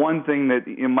 Now, the one thing that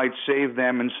it might save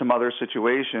them in some other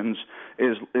situations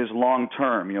is long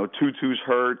term. You know, Tutu's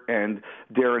hurt, and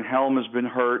Darren Helm has been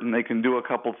hurt, and they can do a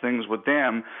couple things with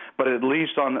them. But at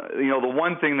least the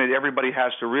one thing that everybody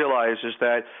has to realize is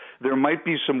that there might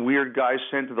be some weird guys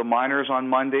sent to the minors on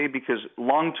Monday because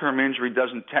long-term injury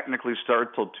doesn't technically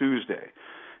start till Tuesday.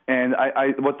 And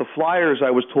what the Flyers, I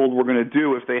was told, were going to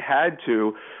do if they had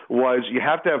to was you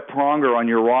have to have Pronger on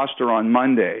your roster on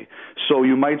Monday. So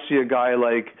you might see a guy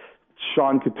like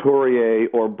Sean Couturier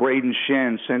or Braden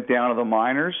Shen sent down to the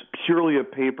minors, purely a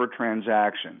paper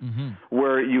transaction,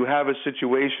 where you have a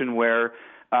situation where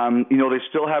they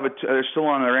still have they're still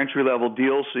on their entry-level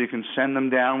deal, so you can send them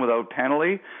down without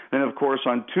penalty. Then, of course,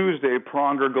 on Tuesday,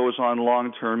 Pronger goes on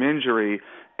long-term injury,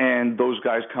 and those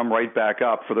guys come right back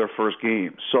up for their first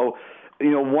game. So,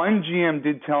 one GM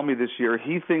did tell me this year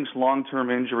he thinks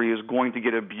long-term injury is going to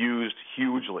get abused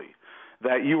hugely,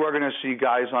 that you are going to see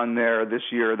guys on there this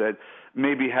year that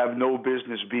maybe have no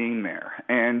business being there.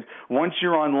 And once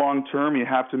you're on long-term, you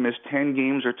have to miss 10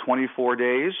 games or 24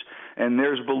 days, and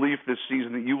there's belief this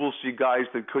season that you will see guys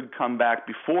that could come back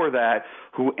before that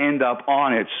who end up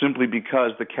on it simply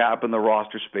because the cap and the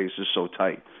roster space is so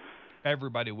tight.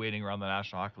 Everybody waiting around the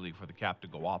National Hockey League for the cap to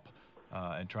go up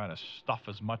and trying to stuff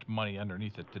as much money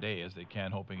underneath it today as they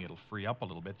can, hoping it'll free up a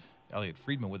little bit. Elliotte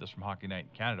Friedman with us from Hockey Night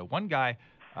in Canada. One guy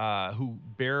who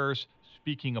bears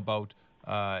speaking about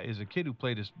is a kid who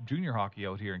played his junior hockey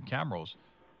out here in Camrose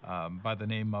by the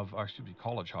name of,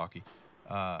 college hockey.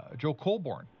 Joe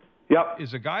Colborne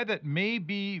is a guy that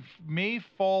may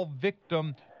fall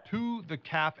victim to the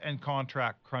cap and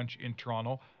contract crunch in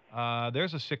Toronto.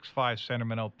 There's a 6'5"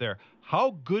 centerman out there.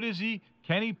 How good is he?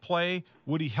 Can he play?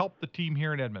 Would he help the team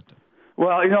here in Edmonton?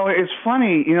 Well, it's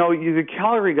funny. The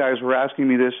Calgary guys were asking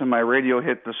me this in my radio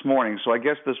hit this morning, so I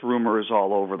guess this rumor is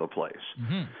all over the place.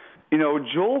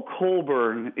 Joel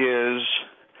Colborne is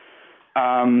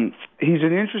he's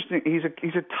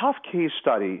a tough case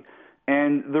study,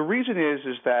 and the reason is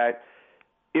that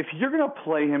if you're going to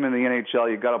play him in the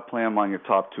NHL, you got to play him on your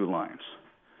top two lines.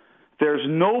 There's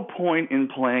no point in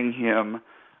playing him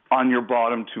on your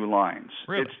bottom two lines.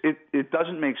 Really? It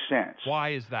doesn't make sense. Why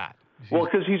is that? Well,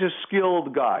 because he's a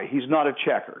skilled guy. He's not a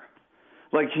checker.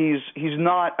 Like he's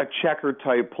not a checker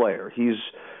type player.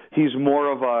 He's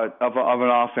more of an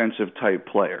offensive type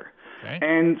player. Okay.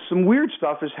 And some weird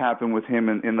stuff has happened with him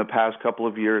in the past couple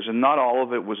of years, and not all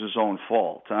of it was his own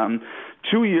fault.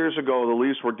 2 years ago, the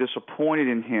Leafs were disappointed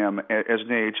in him as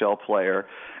an AHL player,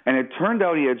 and it turned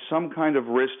out he had some kind of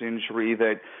wrist injury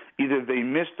that either they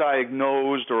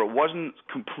misdiagnosed or it wasn't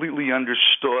completely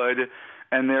understood,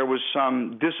 and there was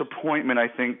some disappointment, I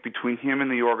think, between him and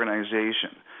the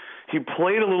organization. He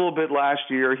played a little bit last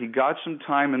year. He got some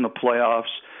time in the playoffs,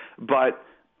 but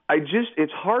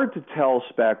it's hard to tell,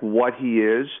 Spec, what he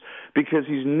is because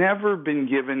he's never been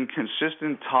given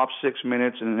consistent top 6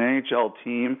 minutes in an NHL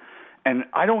team, and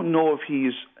I don't know if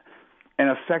he's an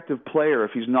effective player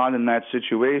if he's not in that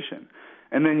situation.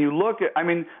 And then you look at,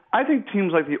 I think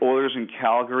teams like the Oilers and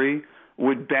Calgary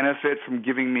would benefit from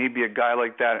giving maybe a guy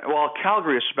like that, well,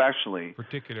 Calgary especially,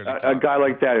 particularly a guy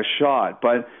like that a shot.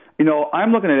 But,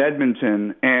 I'm looking at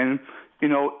Edmonton, and,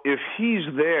 if he's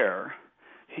there,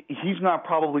 he's not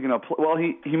probably going to play. Well,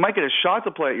 he might get a shot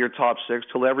to play at your top 6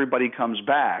 till everybody comes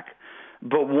back.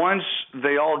 But once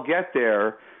they all get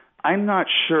there, I'm not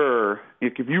sure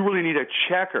if you really need a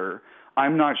checker.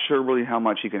 I'm not sure really how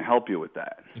much he can help you with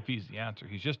that. If he's the answer.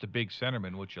 He's just a big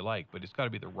centerman, which you like, but it's got to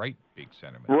be the right big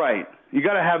centerman. Right. You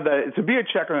got to have that. To be a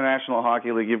checker in the National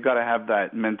Hockey League, you've got to have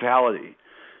that mentality.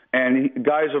 And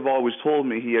guys have always told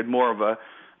me he had more of a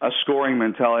scoring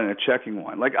mentality and a checking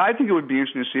one. Like, I think it would be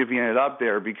interesting to see if he ended up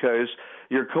there because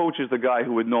your coach is the guy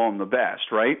who would know him the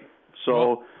best, right?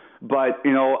 So, but,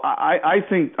 you know, I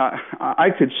think I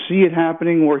could see it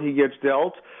happening where he gets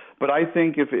dealt. But I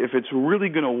think if it's really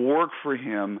going to work for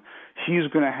him, he's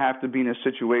going to have to be in a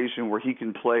situation where he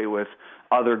can play with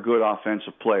other good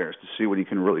offensive players to see what he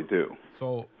can really do.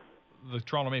 So the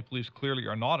Toronto Maple Leafs clearly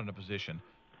are not in a position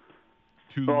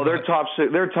to... Well, their top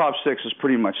six is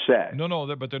pretty much set.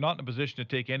 No, but they're not in a position to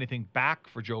take anything back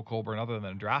for Joe Coburn other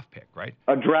than a draft pick, right?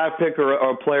 A draft pick or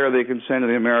a player they can send to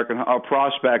the American, a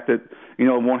prospect that, you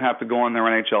know, won't have to go on their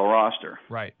NHL roster.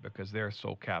 Right, because they're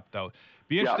so capped out.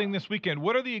 Be interesting this weekend.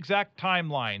 What are the exact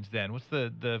timelines then? What's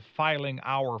the filing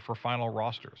hour for final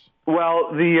rosters? Well,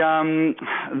 the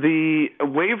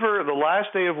waiver, the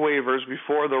last day of waivers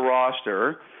before the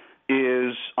roster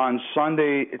is on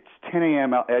Sunday. It's 10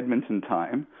 a.m. Edmonton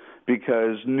time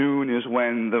because noon is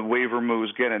when the waiver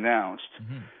moves get announced.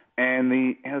 Mm-hmm.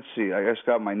 And let's see, I just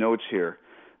got my notes here.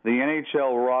 The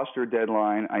NHL roster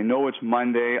deadline, I know it's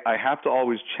Monday. I have to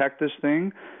always check this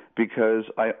thing because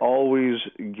I always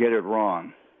get it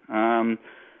wrong.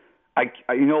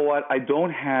 You know what? I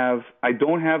don't have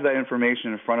that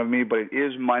information in front of me, but it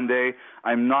is Monday.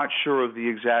 I'm not sure of the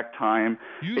exact time.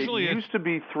 Usually it used to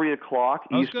be 3 o'clock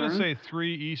Eastern. I was going to say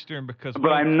 3 Eastern because...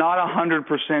 But I'm not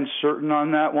 100% certain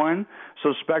on that one.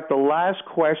 So, Spec, the last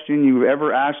question you've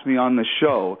ever asked me on the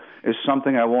show is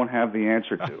something I won't have the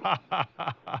answer to.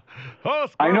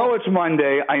 I know it's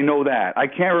Monday. I know that. I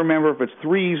can't remember if it's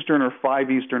 3 Eastern or 5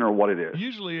 Eastern or what it is.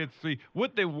 Usually it's 3.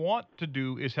 What they want to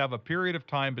do is have a period of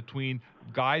time between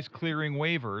guys clearing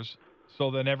waivers so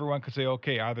then everyone can say,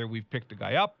 okay, either we've picked a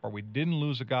guy up or we didn't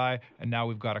lose a guy, and now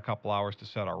we've got a couple hours to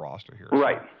set our roster here.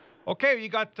 Right. So, okay, you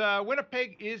got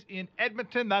Winnipeg is in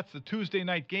Edmonton. That's the Tuesday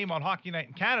night game on Hockey Night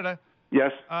in Canada.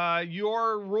 Yes.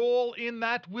 Your role in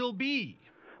that will be?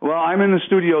 Well, I'm in the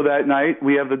studio that night.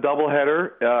 We have the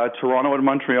doubleheader, Toronto at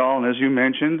Montreal, and as you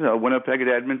mentioned, Winnipeg at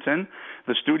Edmonton.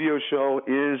 The studio show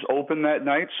is open that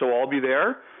night, so I'll be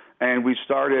there. And we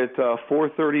start at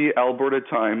 4:30 Alberta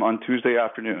time on Tuesday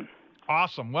afternoon.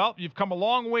 Awesome. Well, you've come a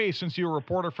long way since you were a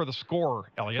reporter for The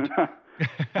Score, Elliotte. I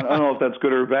don't know if that's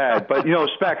good or bad, but you know,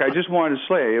 Spec, I just wanted to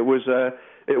say it was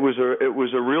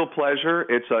a real pleasure.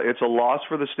 It's a loss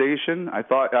for the station. I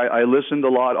thought I listened a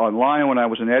lot online when I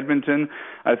was in Edmonton.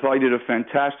 I thought you did a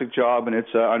fantastic job, and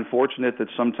it's unfortunate that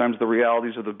sometimes the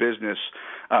realities of the business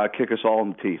kick us all in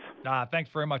the teeth. Thanks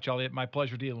very much, Elliotte. My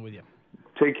pleasure dealing with you.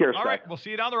 Take care, Spec. All right, we'll see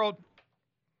you down the road.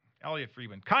 Elliotte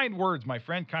Friedman. Kind words, my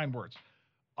friend, kind words.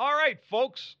 All right,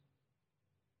 folks.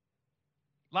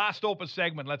 Last open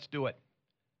segment. Let's do it.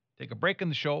 Take a break in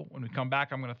the show. When we come back,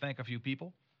 I'm going to thank a few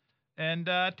people. And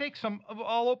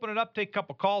I'll open it up, take a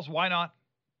couple calls. Why not?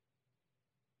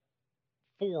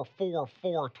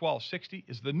 444-1260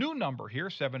 is the new number here,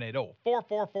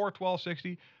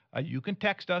 780-444-1260. You can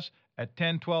text us at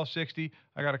 10-1260.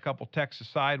 I got a couple texts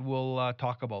aside. We'll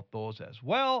talk about those as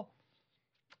well.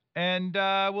 And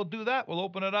we'll do that. We'll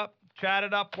open it up, chat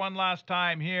it up one last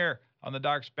time here on the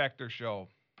Dark Spector Show.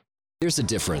 There's a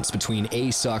difference between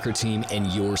a soccer team and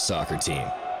your soccer team.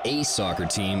 A soccer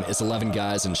team is 11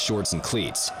 guys in shorts and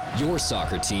cleats. Your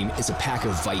soccer team is a pack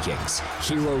of Vikings,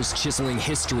 heroes chiseling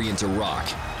history into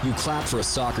rock. You clap for a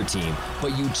soccer team,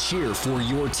 but you cheer for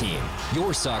your team.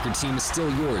 Your soccer team is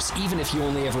still yours, even if you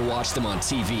only ever watch them on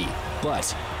TV.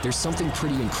 But there's something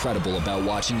pretty incredible about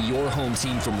watching your home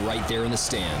team from right there in the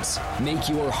stands. Make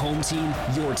your home team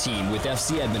your team with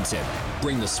FC Edmonton.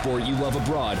 Bring the sport you love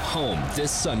abroad home this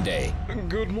Sunday.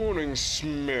 Good morning,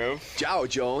 Smith. Ciao,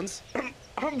 Jones.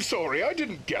 I'm sorry, I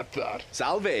didn't get that.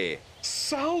 Salve.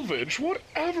 Salvage?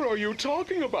 Whatever are you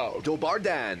talking about?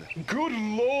 Dobardan. Good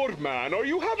Lord, man, are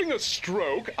you having a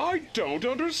stroke? I don't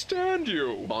understand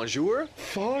you. Bonjour.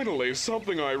 Finally,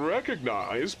 something I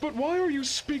recognize, but why are you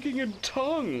speaking in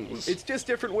tongues? It's just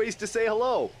different ways to say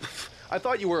hello. I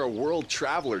thought you were a world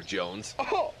traveler, Jones.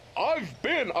 Oh, I've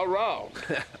been around.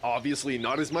 Obviously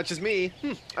not as much as me.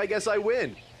 I guess I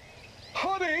win.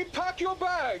 Honey, pack your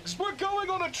bags. We're going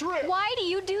on a trip. Why do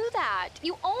you do that?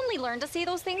 You only learn to say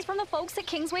those things from the folks at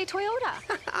Kingsway Toyota.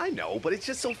 I know, but it's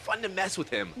just so fun to mess with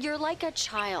him. You're like a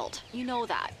child. You know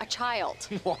that. A child.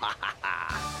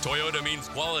 Toyota means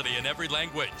quality in every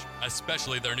language,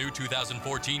 especially their new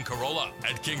 2014 Corolla.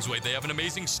 At Kingsway, they have an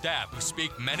amazing staff who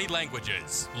speak many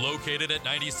languages. Located at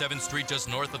 97th Street just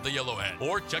north of the Yellowhead.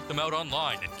 Or check them out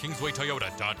online at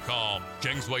kingswaytoyota.com.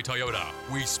 Kingsway Toyota,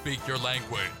 we speak your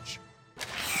language.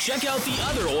 Check out the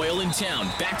other oil in town.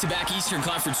 Back-to-back Eastern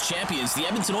Conference champions, the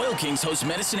Edmonton Oil Kings host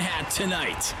Medicine Hat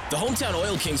tonight. The hometown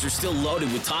Oil Kings are still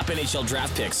loaded with top NHL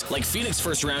draft picks like Phoenix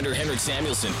first-rounder Henrik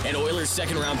Samuelsson and Oilers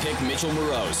second-round pick Mitchell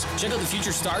Moroz. Check out the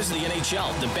future stars of the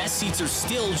NHL. The best seats are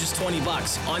still just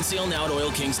 $20. On sale now at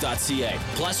oilkings.ca.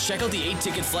 Plus, check out the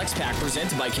 8-ticket flex pack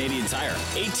presented by Canadian Tire.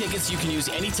 8 tickets you can use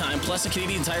anytime, plus a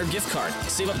Canadian Tire gift card.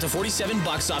 Save up to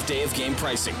 $47 off day of game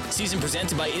pricing. Season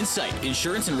presented by Insight,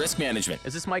 Insurance and Risk Management.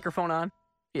 Is this microphone on?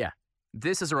 Yeah.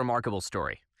 This is a remarkable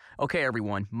story. Okay,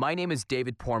 everyone, my name is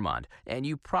David Pormond, and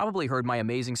you probably heard my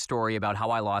amazing story about how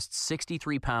I lost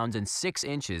 63 pounds and 6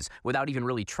 inches without even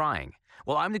really trying.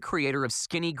 Well, I'm the creator of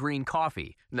Skinny Green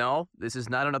Coffee. No, this is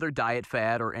not another diet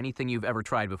fad or anything you've ever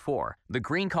tried before. The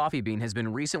green coffee bean has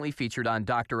been recently featured on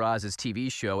Dr. Oz's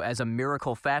TV show as a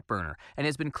miracle fat burner and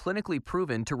has been clinically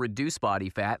proven to reduce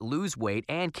body fat, lose weight,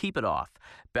 and keep it off.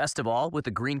 Best of all, with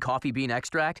the green coffee bean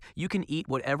extract, you can eat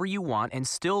whatever you want and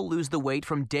still lose the weight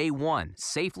from day one,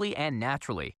 safely and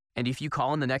naturally. And if you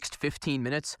call in the next 15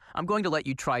 minutes, I'm going to let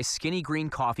you try Skinny Green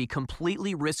Coffee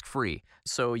completely risk-free.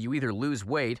 So you either lose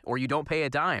weight or you don't pay a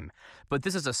dime. But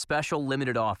this is a special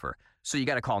limited offer, so you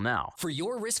got to call now. For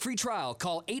your risk-free trial,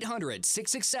 call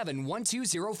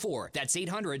 800-667-1204. That's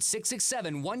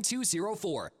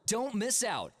 800-667-1204. Don't miss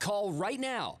out. Call right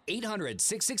now.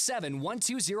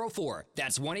 800-667-1204.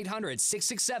 That's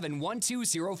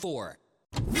 1-800-667-1204.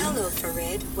 Hello,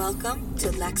 Farid. Welcome to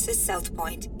Lexus South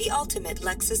Point, the ultimate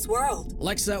Lexus world.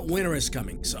 Lexa, winter is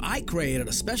coming, so I created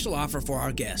a special offer for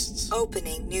our guests.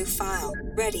 Opening new file.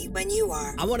 Ready when you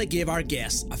are. I want to give our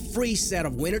guests a free set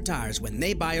of winter tires when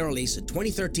they buy or lease a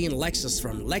 2013 Lexus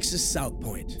from Lexus South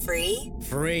Point. Free?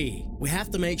 Free. We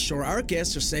have to make sure our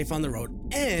guests are safe on the road,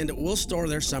 and we'll store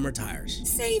their summer tires.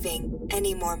 Saving.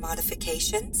 Any more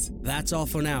modifications? That's all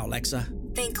for now, Lexa.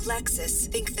 Think Lexus.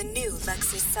 Think the new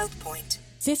Lexus South Point.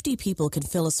 50 people can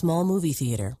fill a small movie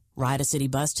theater, ride a city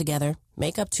bus together,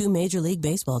 make up 2 Major League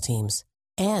Baseball teams.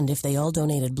 And if they all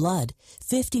donated blood,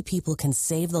 50 people can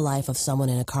save the life of someone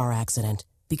in a car accident,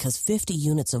 because 50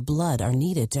 units of blood are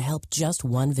needed to help just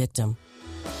one victim.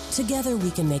 Together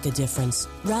we can make a difference.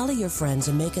 Rally your friends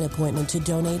and make an appointment to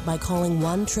donate by calling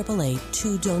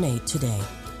 1-888-2-DONATE today.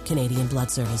 Canadian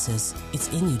Blood Services. It's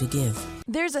in you to give.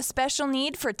 There's a special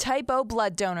need for Type O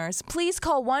blood donors. Please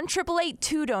call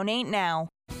 1-888-2-DONATE now.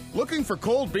 Looking for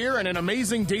cold beer and an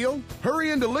amazing deal?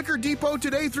 Hurry into Liquor Depot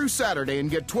today through Saturday and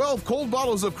get 12 cold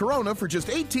bottles of Corona for just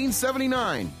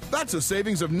 $18.79. That's a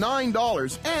savings of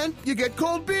 $9, and you get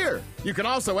cold beer. You can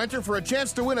also enter for a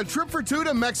chance to win a trip for 2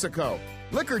 to Mexico.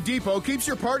 Liquor Depot keeps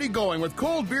your party going with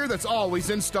cold beer that's always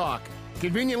in stock.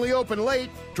 Conveniently open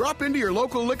late? Drop into your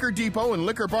local Liquor Depot and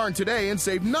Liquor Barn today and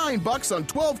save $9 on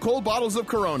 12 cold bottles of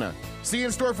Corona. See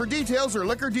in store for details or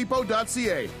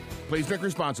liquordepot.ca. Please drink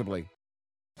responsibly.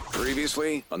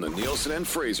 Previously on the Nielsen and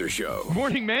Fraser Show.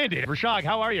 Morning, Mandy. Rashad,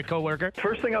 how are you, coworker?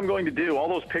 First thing I'm going to do, all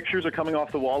those pictures are coming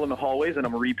off the wall in the hallways, and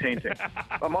I'm repainting.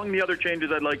 Among the other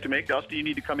changes I'd like to make, Dusty, you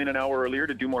need to come in an hour earlier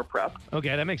to do more prep.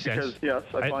 Okay, that makes sense. Because, yes,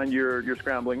 I find you're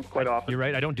scrambling quite often. You're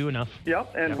right, I don't do enough. Yeah,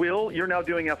 and Will, you're now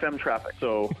doing FM traffic,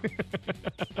 so...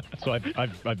 So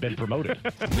I've been promoted.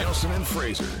 Nielsen and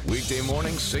Fraser, weekday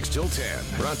mornings 6 till 10.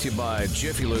 Brought to you by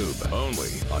Jiffy Lube, only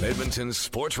on Edmonton's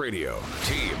Sports Radio,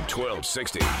 Team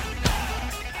 1260.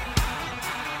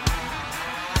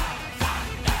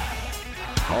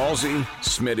 Halsey,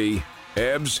 Smitty,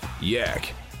 Ebbs,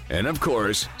 Yak, and of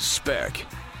course, Spec.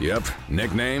 Yep,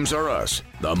 nicknames are us.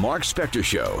 The Mark Spector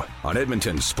Show on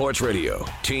Edmonton's Sports Radio,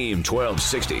 Team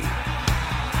 1260.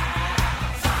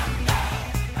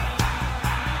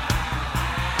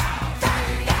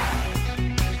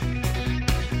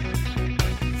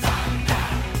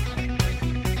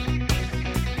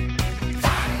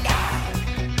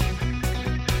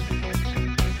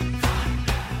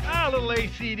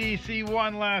 AC/DC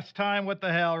one last time. What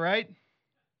the hell, right?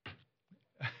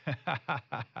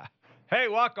 Hey,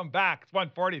 welcome back. It's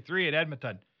 1:43 at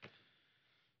Edmonton.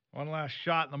 One last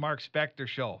shot in the Mark Spector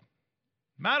Show.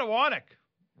 Matawanek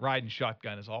riding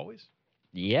shotgun as always.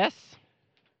 Yes.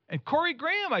 And Corey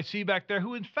Graham, I see back there,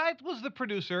 who in fact was the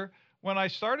producer when I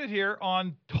started here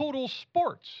on Total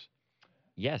Sports.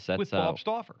 Yes, that's with Bob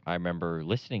Stauffer. I remember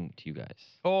listening to you guys.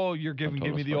 Oh, you're giving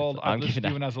me the old I've listened to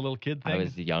you when I was a little kid thing? I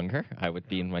was younger. I would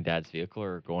be in my dad's vehicle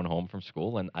or going home from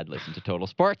school, and I'd listen to Total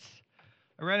Sports.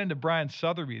 I ran into Brian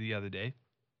Sotheby the other day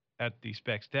at the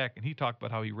Spec Tech, and he talked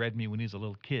about how he read me when he was a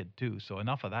little kid, too. So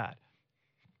enough of that.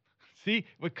 See,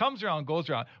 what comes around goes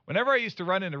around. Whenever I used to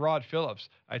run into Rod Phillips,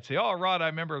 I'd say, oh, Rod, I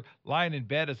remember lying in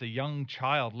bed as a young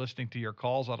child listening to your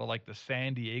calls out of like the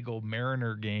San Diego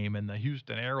Mariner game and the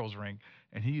Houston Aeros rink.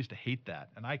 And he used to hate that.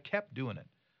 And I kept doing it.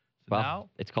 So well, now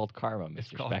it's called karma, Mr.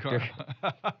 It's called Spector.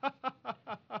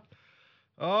 karma.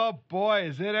 Oh, boy,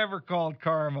 is it ever called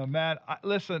karma, man.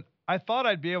 Listen, I thought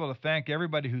I'd be able to thank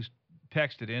everybody who's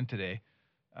texted in today.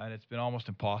 And it's been almost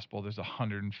impossible. There's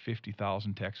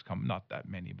 150,000 texts come. Not that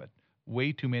many, but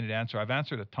way too many to answer. I've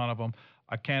answered a ton of them.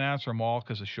 I can't answer them all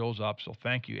because the show's up. So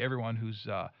thank you, everyone who's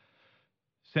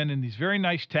sending these very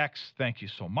nice texts. Thank you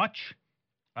so much.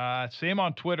 Same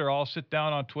on Twitter. I'll sit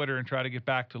down on Twitter and try to get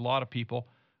back to a lot of people.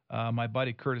 My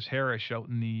buddy Curtis Harris out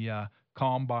in the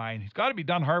combine. He's got to be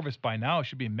done harvest by now. He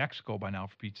should be in Mexico by now,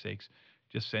 for Pete's sakes.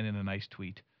 Just send in a nice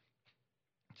tweet.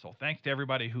 So thanks to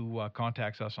everybody who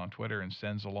contacts us on Twitter and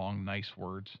sends along nice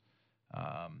words.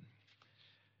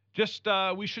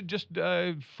 We should just,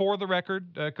 for the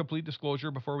record, complete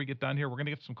disclosure before we get done here. We're going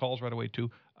to get some calls right away,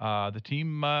 too. The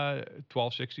team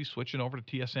 1260 switching over to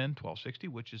TSN 1260,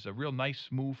 which is a real nice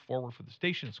move forward for the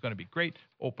station. It's going to be great.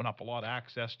 Open up a lot of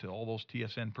access to all those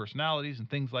TSN personalities and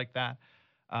things like that.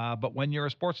 But when you're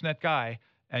a Sportsnet guy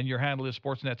and your handle is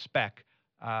Sportsnet Spec,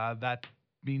 that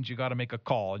means you got to make a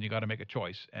call and you got to make a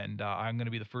choice. And I'm going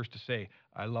to be the first to say,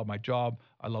 I love my job.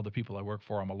 I love the people I work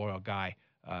for. I'm a loyal guy.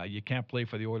 You can't play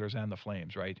for the Oilers and the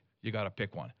Flames, right? You got to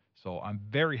pick one. So I'm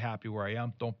very happy where I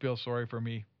am. Don't feel sorry for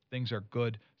me. Things are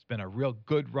good. It's been a real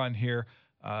good run here.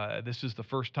 This is the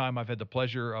first time I've had the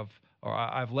pleasure of, or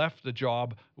I've left the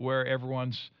job where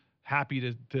everyone's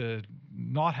happy to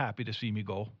not happy to see me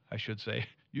go, I should say.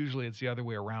 Usually it's the other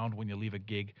way around when you leave a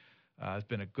gig. It's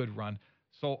been a good run.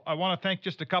 So I want to thank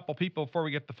just a couple people before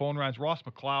we get the phone lines. Ross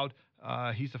McLeod,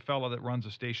 he's the fellow that runs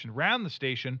the station, ran the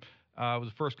station. Was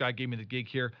the first guy who gave me the gig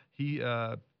here. He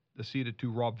acceded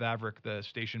to Rob Vavrick, the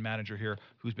station manager here,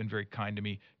 who's been very kind to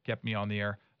me, kept me on the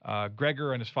air.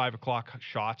 Gregor and his 5 o'clock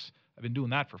shots. I've been doing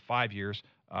that for 5 years.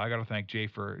 I got to thank Jay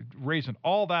for raising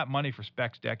all that money for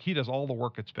Spec's Deck. He does all the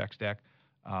work at Spec's Deck,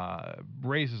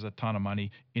 raises a ton of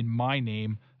money in my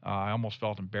name. I almost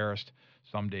felt embarrassed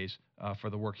some days for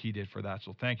the work he did for that.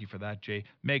 So thank you for that, Jay.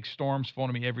 Meg Storms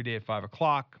phoning me every day at 5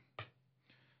 o'clock.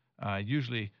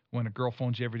 Usually when a girl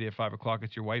phones you every day at 5 o'clock,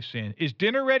 it's your wife saying, is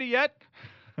dinner ready yet?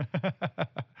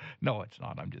 No, it's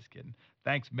not. I'm just kidding.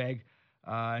 Thanks, Meg.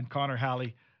 And Connor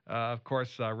Halley, of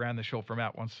course, ran the show for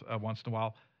Matt once in a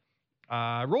while.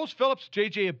 Rose Phillips,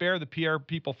 JJ Hebert, the PR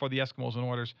people for the Eskimos and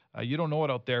Oilers. You don't know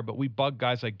it out there, but we bug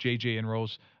guys like JJ and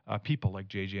Rose, people like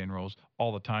JJ and Rose,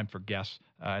 all the time for guests,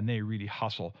 and they really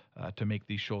hustle to make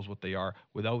these shows what they are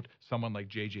without someone like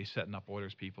JJ setting up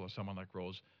Oilers people or someone like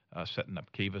Rose setting up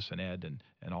Kavis and Ed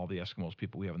and all the Eskimos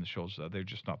people we have in the shows. They're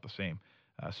just not the same.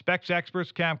 Specs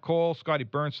experts, Cam Cole, Scotty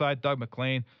Burnside, Doug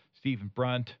McLean, Stephen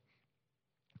Brunt,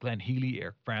 Glenn Healy,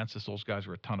 Eric Francis. Those guys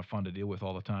were a ton of fun to deal with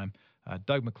all the time.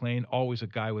 Doug McLean, always a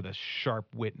guy with a sharp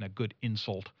wit and a good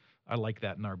insult. I like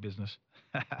that in our business.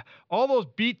 All those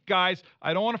beat guys,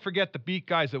 I don't want to forget the beat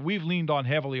guys that we've leaned on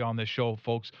heavily on this show,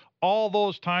 folks. All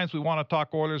those times we want to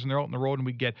talk Oilers and they're out on the road and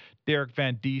we get Derek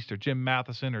Van Diest or Jim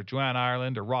Matheson or Joanne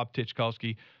Ireland or Rob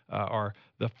Tchaikovsky or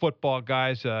the football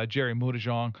guys, Jerry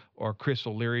Mudajong or Chris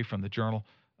O'Leary from the Journal.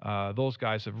 Those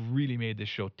guys have really made this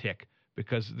show tick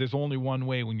because there's only one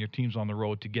way when your team's on the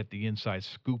road to get the inside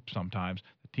scoop sometimes.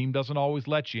 Team doesn't always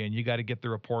let you, and you got to get the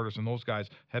reporters, and those guys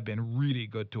have been really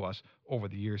good to us over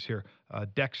the years here.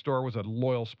 Deck Store was a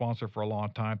loyal sponsor for a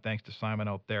long time, thanks to Simon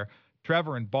out there.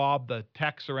 Trevor and Bob, the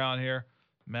techs around here,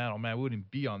 man, oh man, we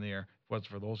wouldn't be on the air if it wasn't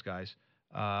for those guys.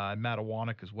 And Matt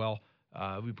Awanek as well.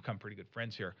 We've become pretty good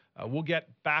friends here. We'll get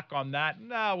back on that.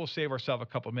 We'll save ourselves a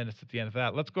couple of minutes at the end of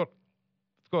that. Let's go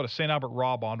to St. Albert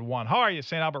Rob on one. How are you,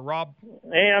 St. Albert Rob?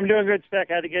 Hey, I'm doing good,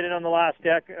 Spec. I had to get in on the last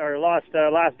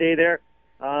day there.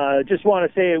 Just want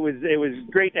to say it was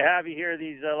great to have you here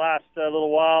these last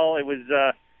little while. It was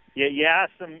you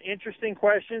asked some interesting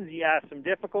questions, you asked some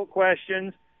difficult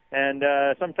questions, and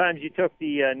sometimes you took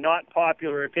the not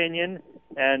popular opinion,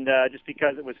 and just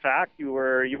because it was fact, you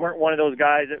weren't one of those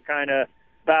guys that kind of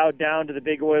bowed down to the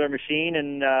big Oiler machine,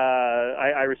 and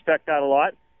I respect that a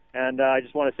lot. And I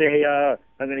just want to say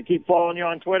I'm going to keep following you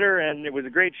on Twitter, and it was a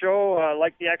great show. I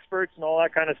like the experts and all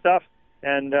that kind of stuff.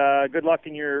 And good luck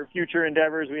in your future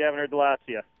endeavors. We haven't heard the last of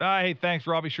you. Hey, thanks,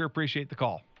 Robbie. Sure appreciate the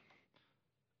call.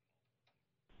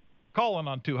 Colin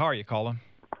on 2. How are you, Colin?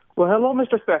 Well, hello,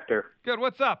 Mr. Spector. Good.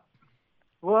 What's up?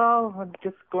 Well, I'm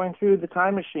just going through the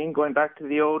time machine, going back to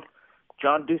the old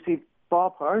John Ducey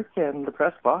ballpark and the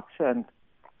press box, and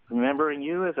remembering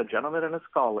you as a gentleman and a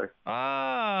scholar.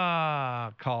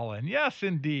 Ah, Colin. Yes,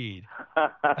 indeed.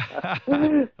 That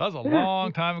was a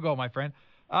long time ago, my friend.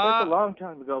 That's a long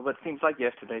time ago, but it seems like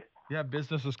yesterday. Yeah,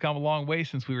 business has come a long way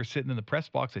since we were sitting in the press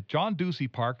box at John Ducey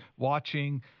Park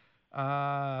watching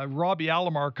Robbie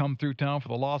Alomar come through town for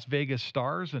the Las Vegas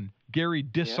Stars and Gary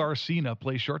DiSarcina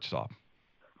play shortstop.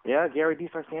 Yeah, Gary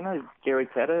DiSarcina, Gary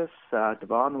Pettis,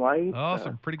 Devon White. Oh,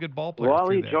 some pretty good ball players.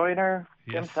 Wally Joyner,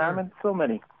 Tim Yes, Salmon, so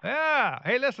many. Yeah.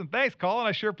 Hey, listen, thanks, Colin.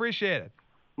 I sure appreciate it.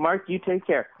 Mark, you take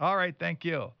care. All right, thank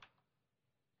you.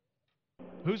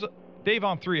 Dave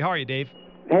on 3. How are you, Dave?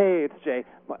 Hey, it's Jay.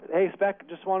 Hey, Spec,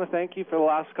 just want to thank you for the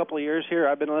last couple of years here.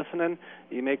 I've been listening.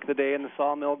 You make the day in the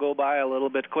sawmill go by a little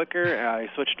bit quicker. I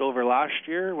switched over last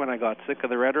year when I got sick of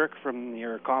the rhetoric from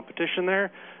your competition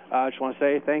there. I just want to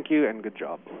say thank you and good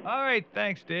job. All right,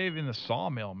 thanks, Dave, in the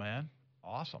sawmill, man.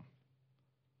 Awesome.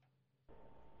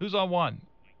 Who's on 1?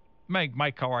 Mike,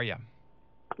 how are you?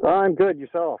 I'm good.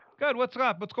 Yourself? Good. What's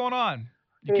up? What's going on?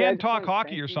 You Hey, I can just talk wanted to hockey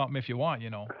thank or you. something if you want, you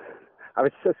know. I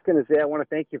was just going to say I want to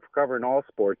thank you for covering all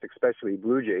sports, especially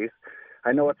Blue Jays.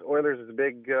 I know Oilers is a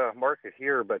big market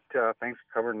here, but thanks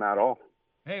for covering that all.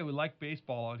 Hey, we like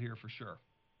baseball out here for sure.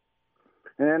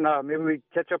 And then maybe we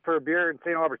catch up for a beer in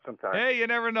St. Albert sometime. Hey, you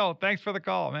never know. Thanks for the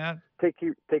call, man. Take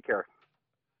care.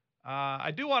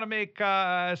 I do want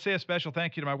to say a special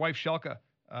thank you to my wife, Shelka.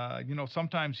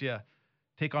 Sometimes you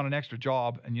take on an extra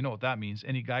job, and you know what that means.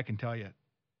 Any guy can tell you,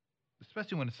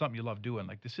 especially when it's something you love doing.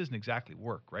 Like, this isn't exactly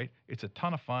work, right? It's a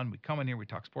ton of fun. We come in here, we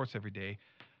talk sports every day.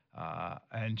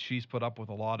 And she's put up with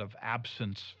a lot of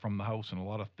absence from the house and a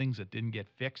lot of things that didn't get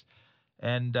fixed.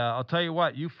 And I'll tell you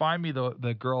what, you find me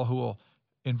the girl who will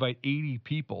invite 80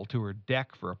 people to her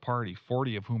deck for a party,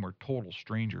 40 of whom are total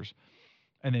strangers,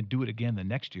 and then do it again the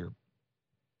next year.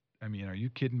 I mean, are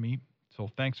you kidding me? So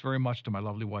thanks very much to my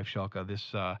lovely wife, Shelka.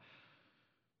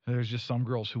 There's just some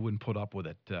girls who wouldn't put up with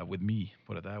it with me,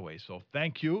 put it that way. So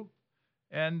thank you.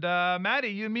 And Maddie,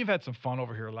 you and me have had some fun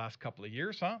over here the last couple of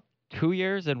years, huh? 2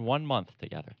 years and 1 month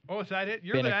together. Oh, is that it?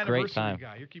 You're Been the a great anniversary time.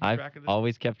 guy. You're keeping I've track of this.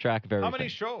 always kept track of everything. How many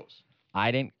shows?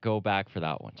 I didn't go back for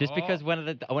that one. Just because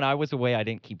when I was away, I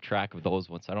didn't keep track of those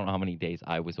ones. I don't know how many days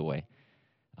I was away.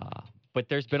 But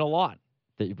there's been a lot.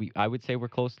 I would say we're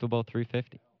close to about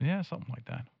 350. Yeah, something like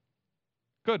that.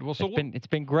 Good. Well, it's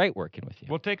been great working with you.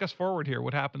 We'll take us forward here.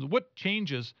 What happens? What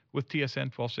changes with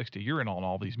TSN 1260? You're in on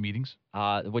all these meetings.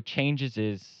 What changes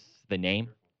is the name.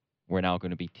 We're now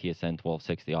going to be TSN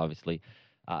 1260, obviously.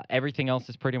 Everything else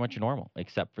is pretty much normal,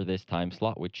 except for this time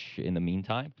slot, which in the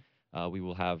meantime, we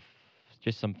will have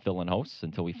just some fill-in hosts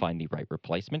until we find the right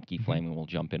replacement. Guy Flaming will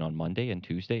jump in on Monday and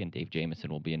Tuesday, and Dave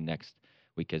Jameson will be in next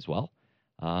week as well.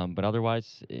 But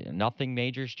otherwise, nothing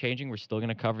major is changing. We're still going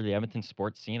to cover the Edmonton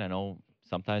sports scene. I know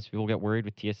sometimes people get worried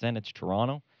with TSN. It's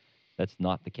Toronto. That's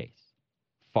not the case.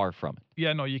 Far from it.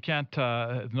 Yeah, no, you can't.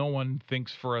 No one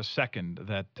thinks for a second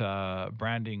that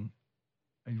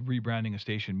rebranding a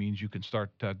station means you can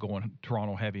start going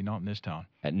Toronto heavy, not in this town.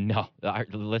 No, our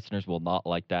listeners will not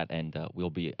like that, and we'll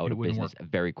be out of business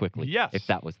very quickly if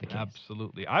that was the case.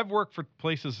 Absolutely. I've worked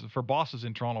for bosses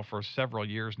in Toronto for several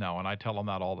years now, and I tell them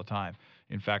that all the time.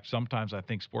 In fact, sometimes I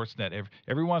think Sportsnet,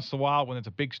 every once in a while when it's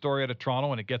a big story out of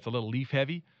Toronto and it gets a little Leaf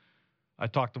heavy, I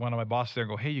talk to one of my bosses there and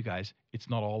go, hey, you guys, it's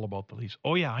not all about the Leafs.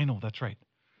 Oh, yeah, I know. That's right.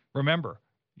 Remember,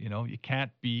 you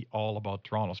can't be all about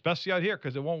Toronto, especially out here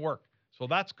because it won't work. So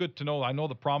that's good to know. I know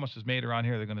the promise is made around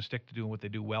here. They're going to stick to doing what they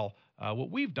do well.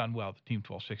 What we've done well at the Team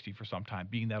 1260 for some time,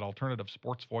 being that alternative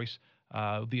sports voice,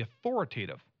 the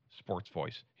authoritative sports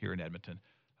voice here in Edmonton.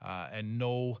 And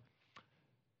no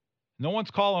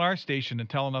one's calling our station and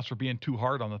telling us we're being too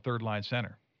hard on the third line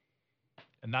center.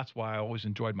 And that's why I always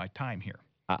enjoyed my time here.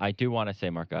 I do want to say,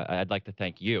 Mark, I'd like to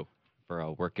thank you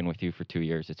for working with you for 2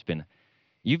 years.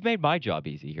 You've made my job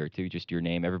easy here too. Just your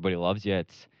name, everybody loves you.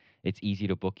 It's easy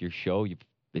to book your show.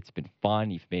 It's been fun.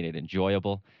 You've made it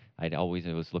enjoyable. I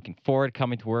was looking forward to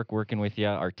coming to work, working with you.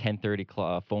 Our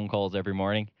 10:30 phone calls every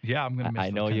morning. Yeah, I'm gonna miss.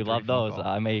 I know you love those.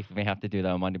 I may have to do that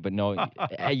on Monday, but no,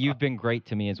 you've been great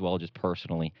to me as well, just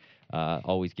personally.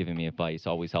 Always giving me advice,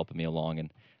 always helping me along,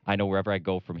 and I know wherever I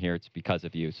go from here, it's because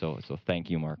of you. So thank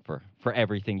you, Mark, for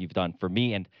everything you've done for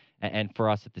me and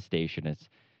for us at the station.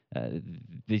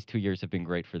 These 2 years have been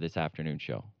great for this afternoon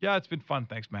show. Yeah, it's been fun.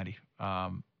 Thanks, Maddie.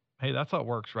 Hey, that's how it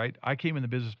works, right? I came in the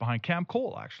business behind Cam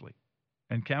Cole, actually.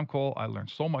 And Cam Cole, I learned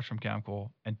so much from Cam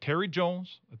Cole. And Terry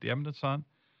Jones at the Edmonton Sun.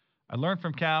 I learned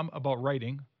from Cam about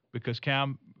writing because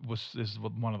Cam is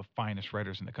one of the finest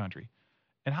writers in the country.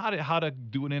 And how to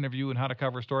do an interview and how to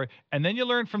cover a story. And then you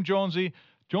learn from Jonesy.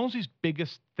 Jonesy's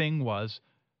biggest thing was,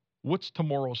 what's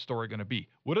tomorrow's story going to be?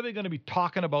 What are they going to be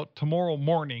talking about tomorrow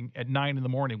morning at 9 in the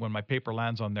morning when my paper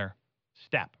lands on their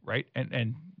step, right?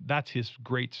 And that's his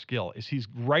great skill, is he's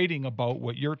writing about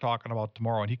what you're talking about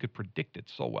tomorrow, and he could predict it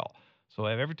so well. So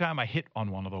every time I hit on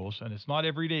one of those, and it's not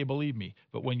every day, believe me,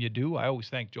 but when you do, I always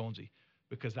thank Jonesy,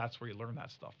 because that's where you learn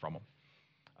that stuff from him.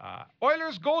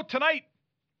 Oilers go tonight.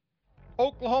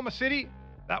 Oklahoma City.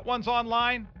 That one's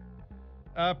online.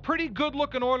 Pretty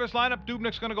good-looking Oilers lineup.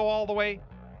 Dubnyk's going to go all the way.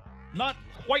 Not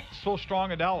quite so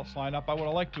strong a Dallas lineup. I would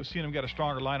have liked to have seen him get a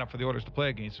stronger lineup for the Oilers to play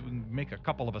against. We can make a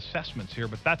couple of assessments here,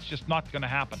 but that's just not going to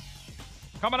happen.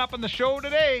 Coming up in the show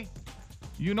today,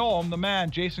 you know him, the man.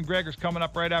 Jason Gregor's coming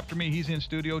up right after me. He's in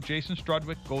studio. Jason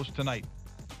Strudwick goes tonight.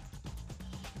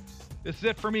 This is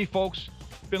it for me, folks.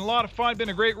 Been a lot of fun. Been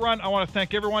a great run. I want to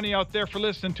thank everyone out there for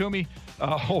listening to me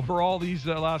over all these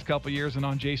last couple of years and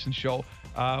on Jason's show.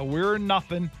 We're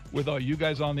nothing without you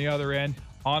guys on the other end.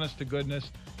 Honest to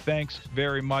goodness. Thanks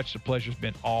very much. The pleasure's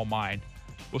been all mine.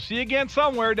 We'll see you again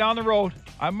somewhere down the road.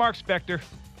 I'm Mark Spector.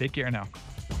 Take care now.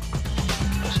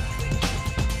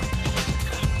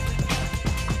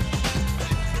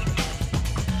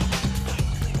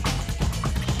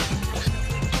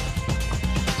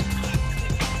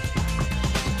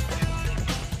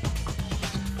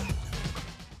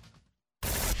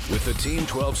 With the Team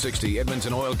 1260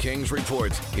 Edmonton Oil Kings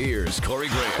report, here's Corey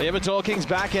Graham. The Edmonton Oil Kings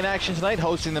back in action tonight,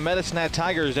 hosting the Medicine Hat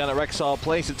Tigers down at Rexall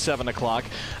Place at 7 o'clock.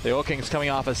 The Oil Kings coming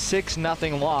off a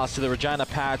 6-0 loss to the Regina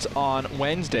Pats on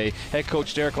Wednesday. Head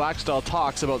coach Derek Laxdal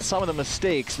talks about some of the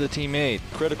mistakes the team made.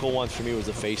 Critical ones for me was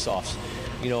the face-offs.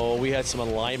 You know, we had some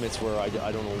alignments where I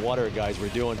don't know what our guys were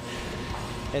doing.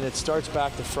 And it starts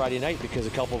back to Friday night because a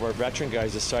couple of our veteran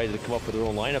guys decided to come up with their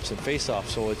own lineups and face-off.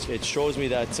 So it shows me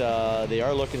that they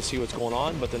are looking to see what's going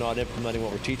on, but they're not implementing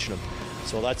what we're teaching them.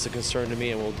 So that's a concern to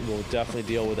me, and we'll definitely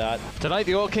deal with that. Tonight,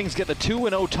 the Oil Kings get the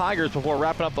 2-0 Tigers before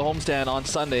wrapping up the homestand on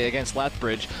Sunday against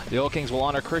Lethbridge. The Oil Kings will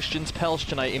honor Christian Pelch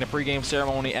tonight in a pregame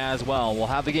ceremony as well. We'll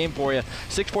have the game for you.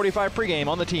 6:45 pregame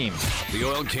on the team. The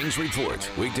Oil Kings report,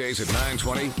 weekdays at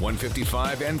 9:20,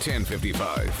 1:55, and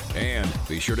 10:55. And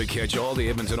be sure to catch all the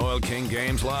Edmonton Oil King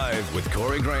games live with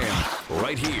Corey Graham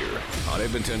right here on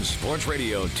Edmonton Sports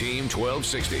Radio Team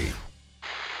 1260.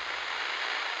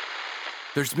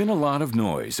 There's been a lot of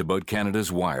noise about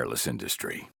Canada's wireless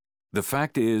industry. The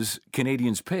fact is,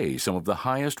 Canadians pay some of the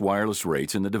highest wireless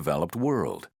rates in the developed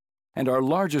world. And our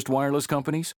largest wireless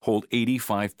companies hold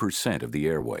 85% of the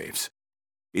airwaves.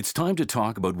 It's time to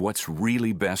talk about what's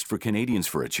really best for Canadians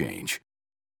for a change.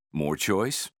 More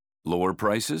choice, lower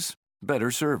prices,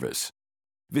 better service.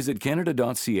 Visit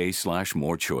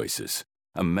canada.ca/more choices.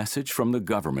 A message from the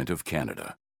Government of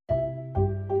Canada.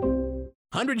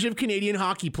 Hundreds of Canadian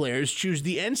hockey players choose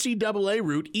the NCAA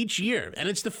route each year, and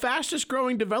it's the fastest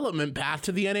growing development path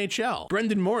to the NHL.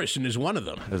 Brendan Morrison is one of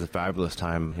them. It was a fabulous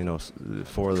time,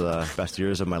 4 of the best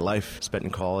years of my life spent in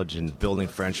college and building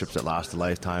friendships that last a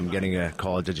lifetime. Getting a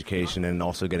college education and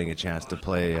also getting a chance to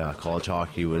play college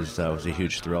hockey was a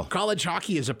huge thrill. College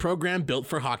hockey is a program built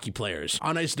for hockey players.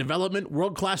 On-ice development,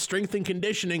 world-class strength and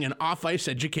conditioning, and off-ice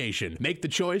education. Make the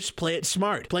choice, play it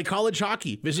smart. Play college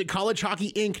hockey. Visit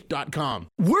collegehockeyinc.com.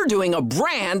 We're doing a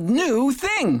brand new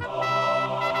thing.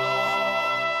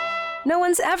 No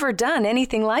one's ever done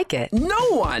anything like it.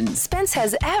 No one! Spence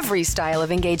has every style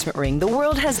of engagement ring the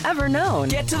world has ever known.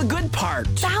 Get to the good part.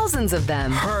 Thousands of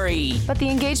them. Hurry. But the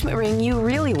engagement ring you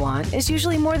really want is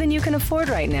usually more than you can afford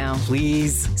right now.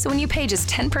 Please. So when you pay just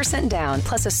 10% down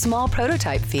plus a small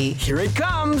prototype fee, here it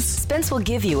comes. Spence will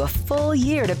give you a full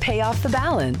year to pay off the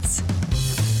balance.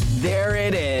 There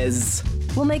it is.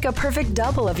 We'll make a perfect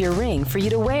double of your ring for you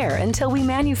to wear until we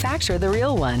manufacture the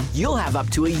real one. You'll have up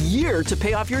to a year to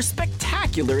pay off your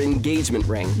spectacular engagement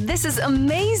ring. This is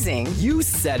amazing. You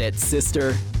said it,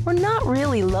 sister. We're not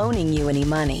really loaning you any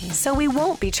money, so we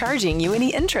won't be charging you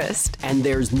any interest. And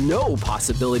there's no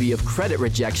possibility of credit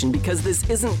rejection because this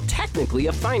isn't technically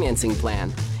a financing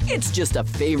plan. It's just a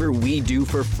favor we do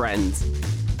for friends.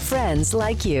 Friends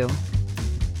like you.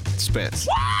 Spence.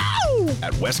 Wow!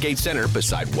 At Westgate Center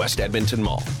beside West Edmonton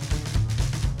Mall.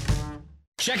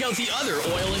 Check out the other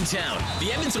oil in town.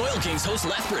 The Edmonton Oil Kings host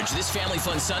Lethbridge this family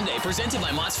fun Sunday, presented by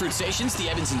Mott's Fruit Stations, the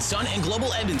Edmonton Sun, and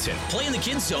Global Edmonton. Play in the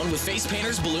kids zone with face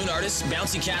painters, balloon artists,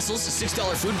 bouncy castles,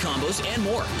 $6 food combos, and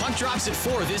more. Puck drops at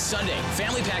 4 this Sunday.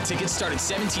 Family pack tickets start at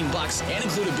 $17 and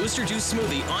include a booster juice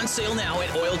smoothie on sale now at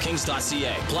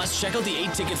oilkings.ca. Plus, check out the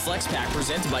 8-ticket flex pack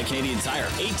presented by Canadian Tire.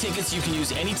 8 tickets you can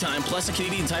use anytime, plus a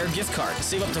Canadian Tire gift card.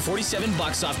 Save up to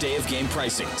 $47 off day of game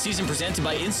pricing. Season presented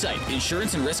by Insight,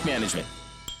 Insurance and Risk Management.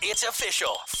 It's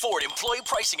official. Ford employee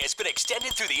pricing has been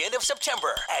extended through the end of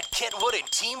September at Kentwood and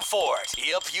Team Ford.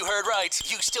 Yep, you heard right.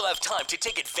 You still have time to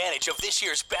take advantage of this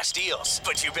year's best deals.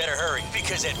 But you better hurry,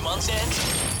 because at month's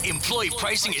end, employee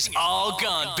pricing is all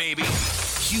gone, baby.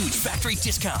 Huge factory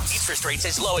discounts. Interest rates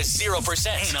as low as 0%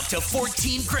 and up to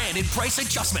 $14,000 in price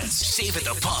adjustments. Save at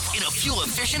the pump in a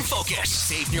fuel-efficient Focus.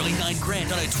 Save nearly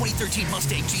 $9,000 on a 2013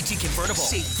 Mustang GT convertible.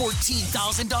 Save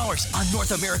 $14,000 on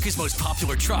North America's most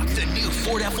popular truck, the new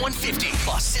Ford F-150.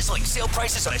 Plus sizzling sale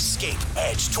prices on Escape,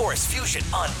 Edge, Taurus, Fusion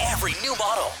on every new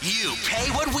model. You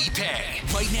pay what we pay.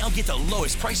 Right now, get the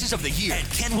lowest prices of the year at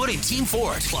Kenwood and Team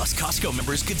Ford. Plus, Costco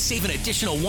members could save an additional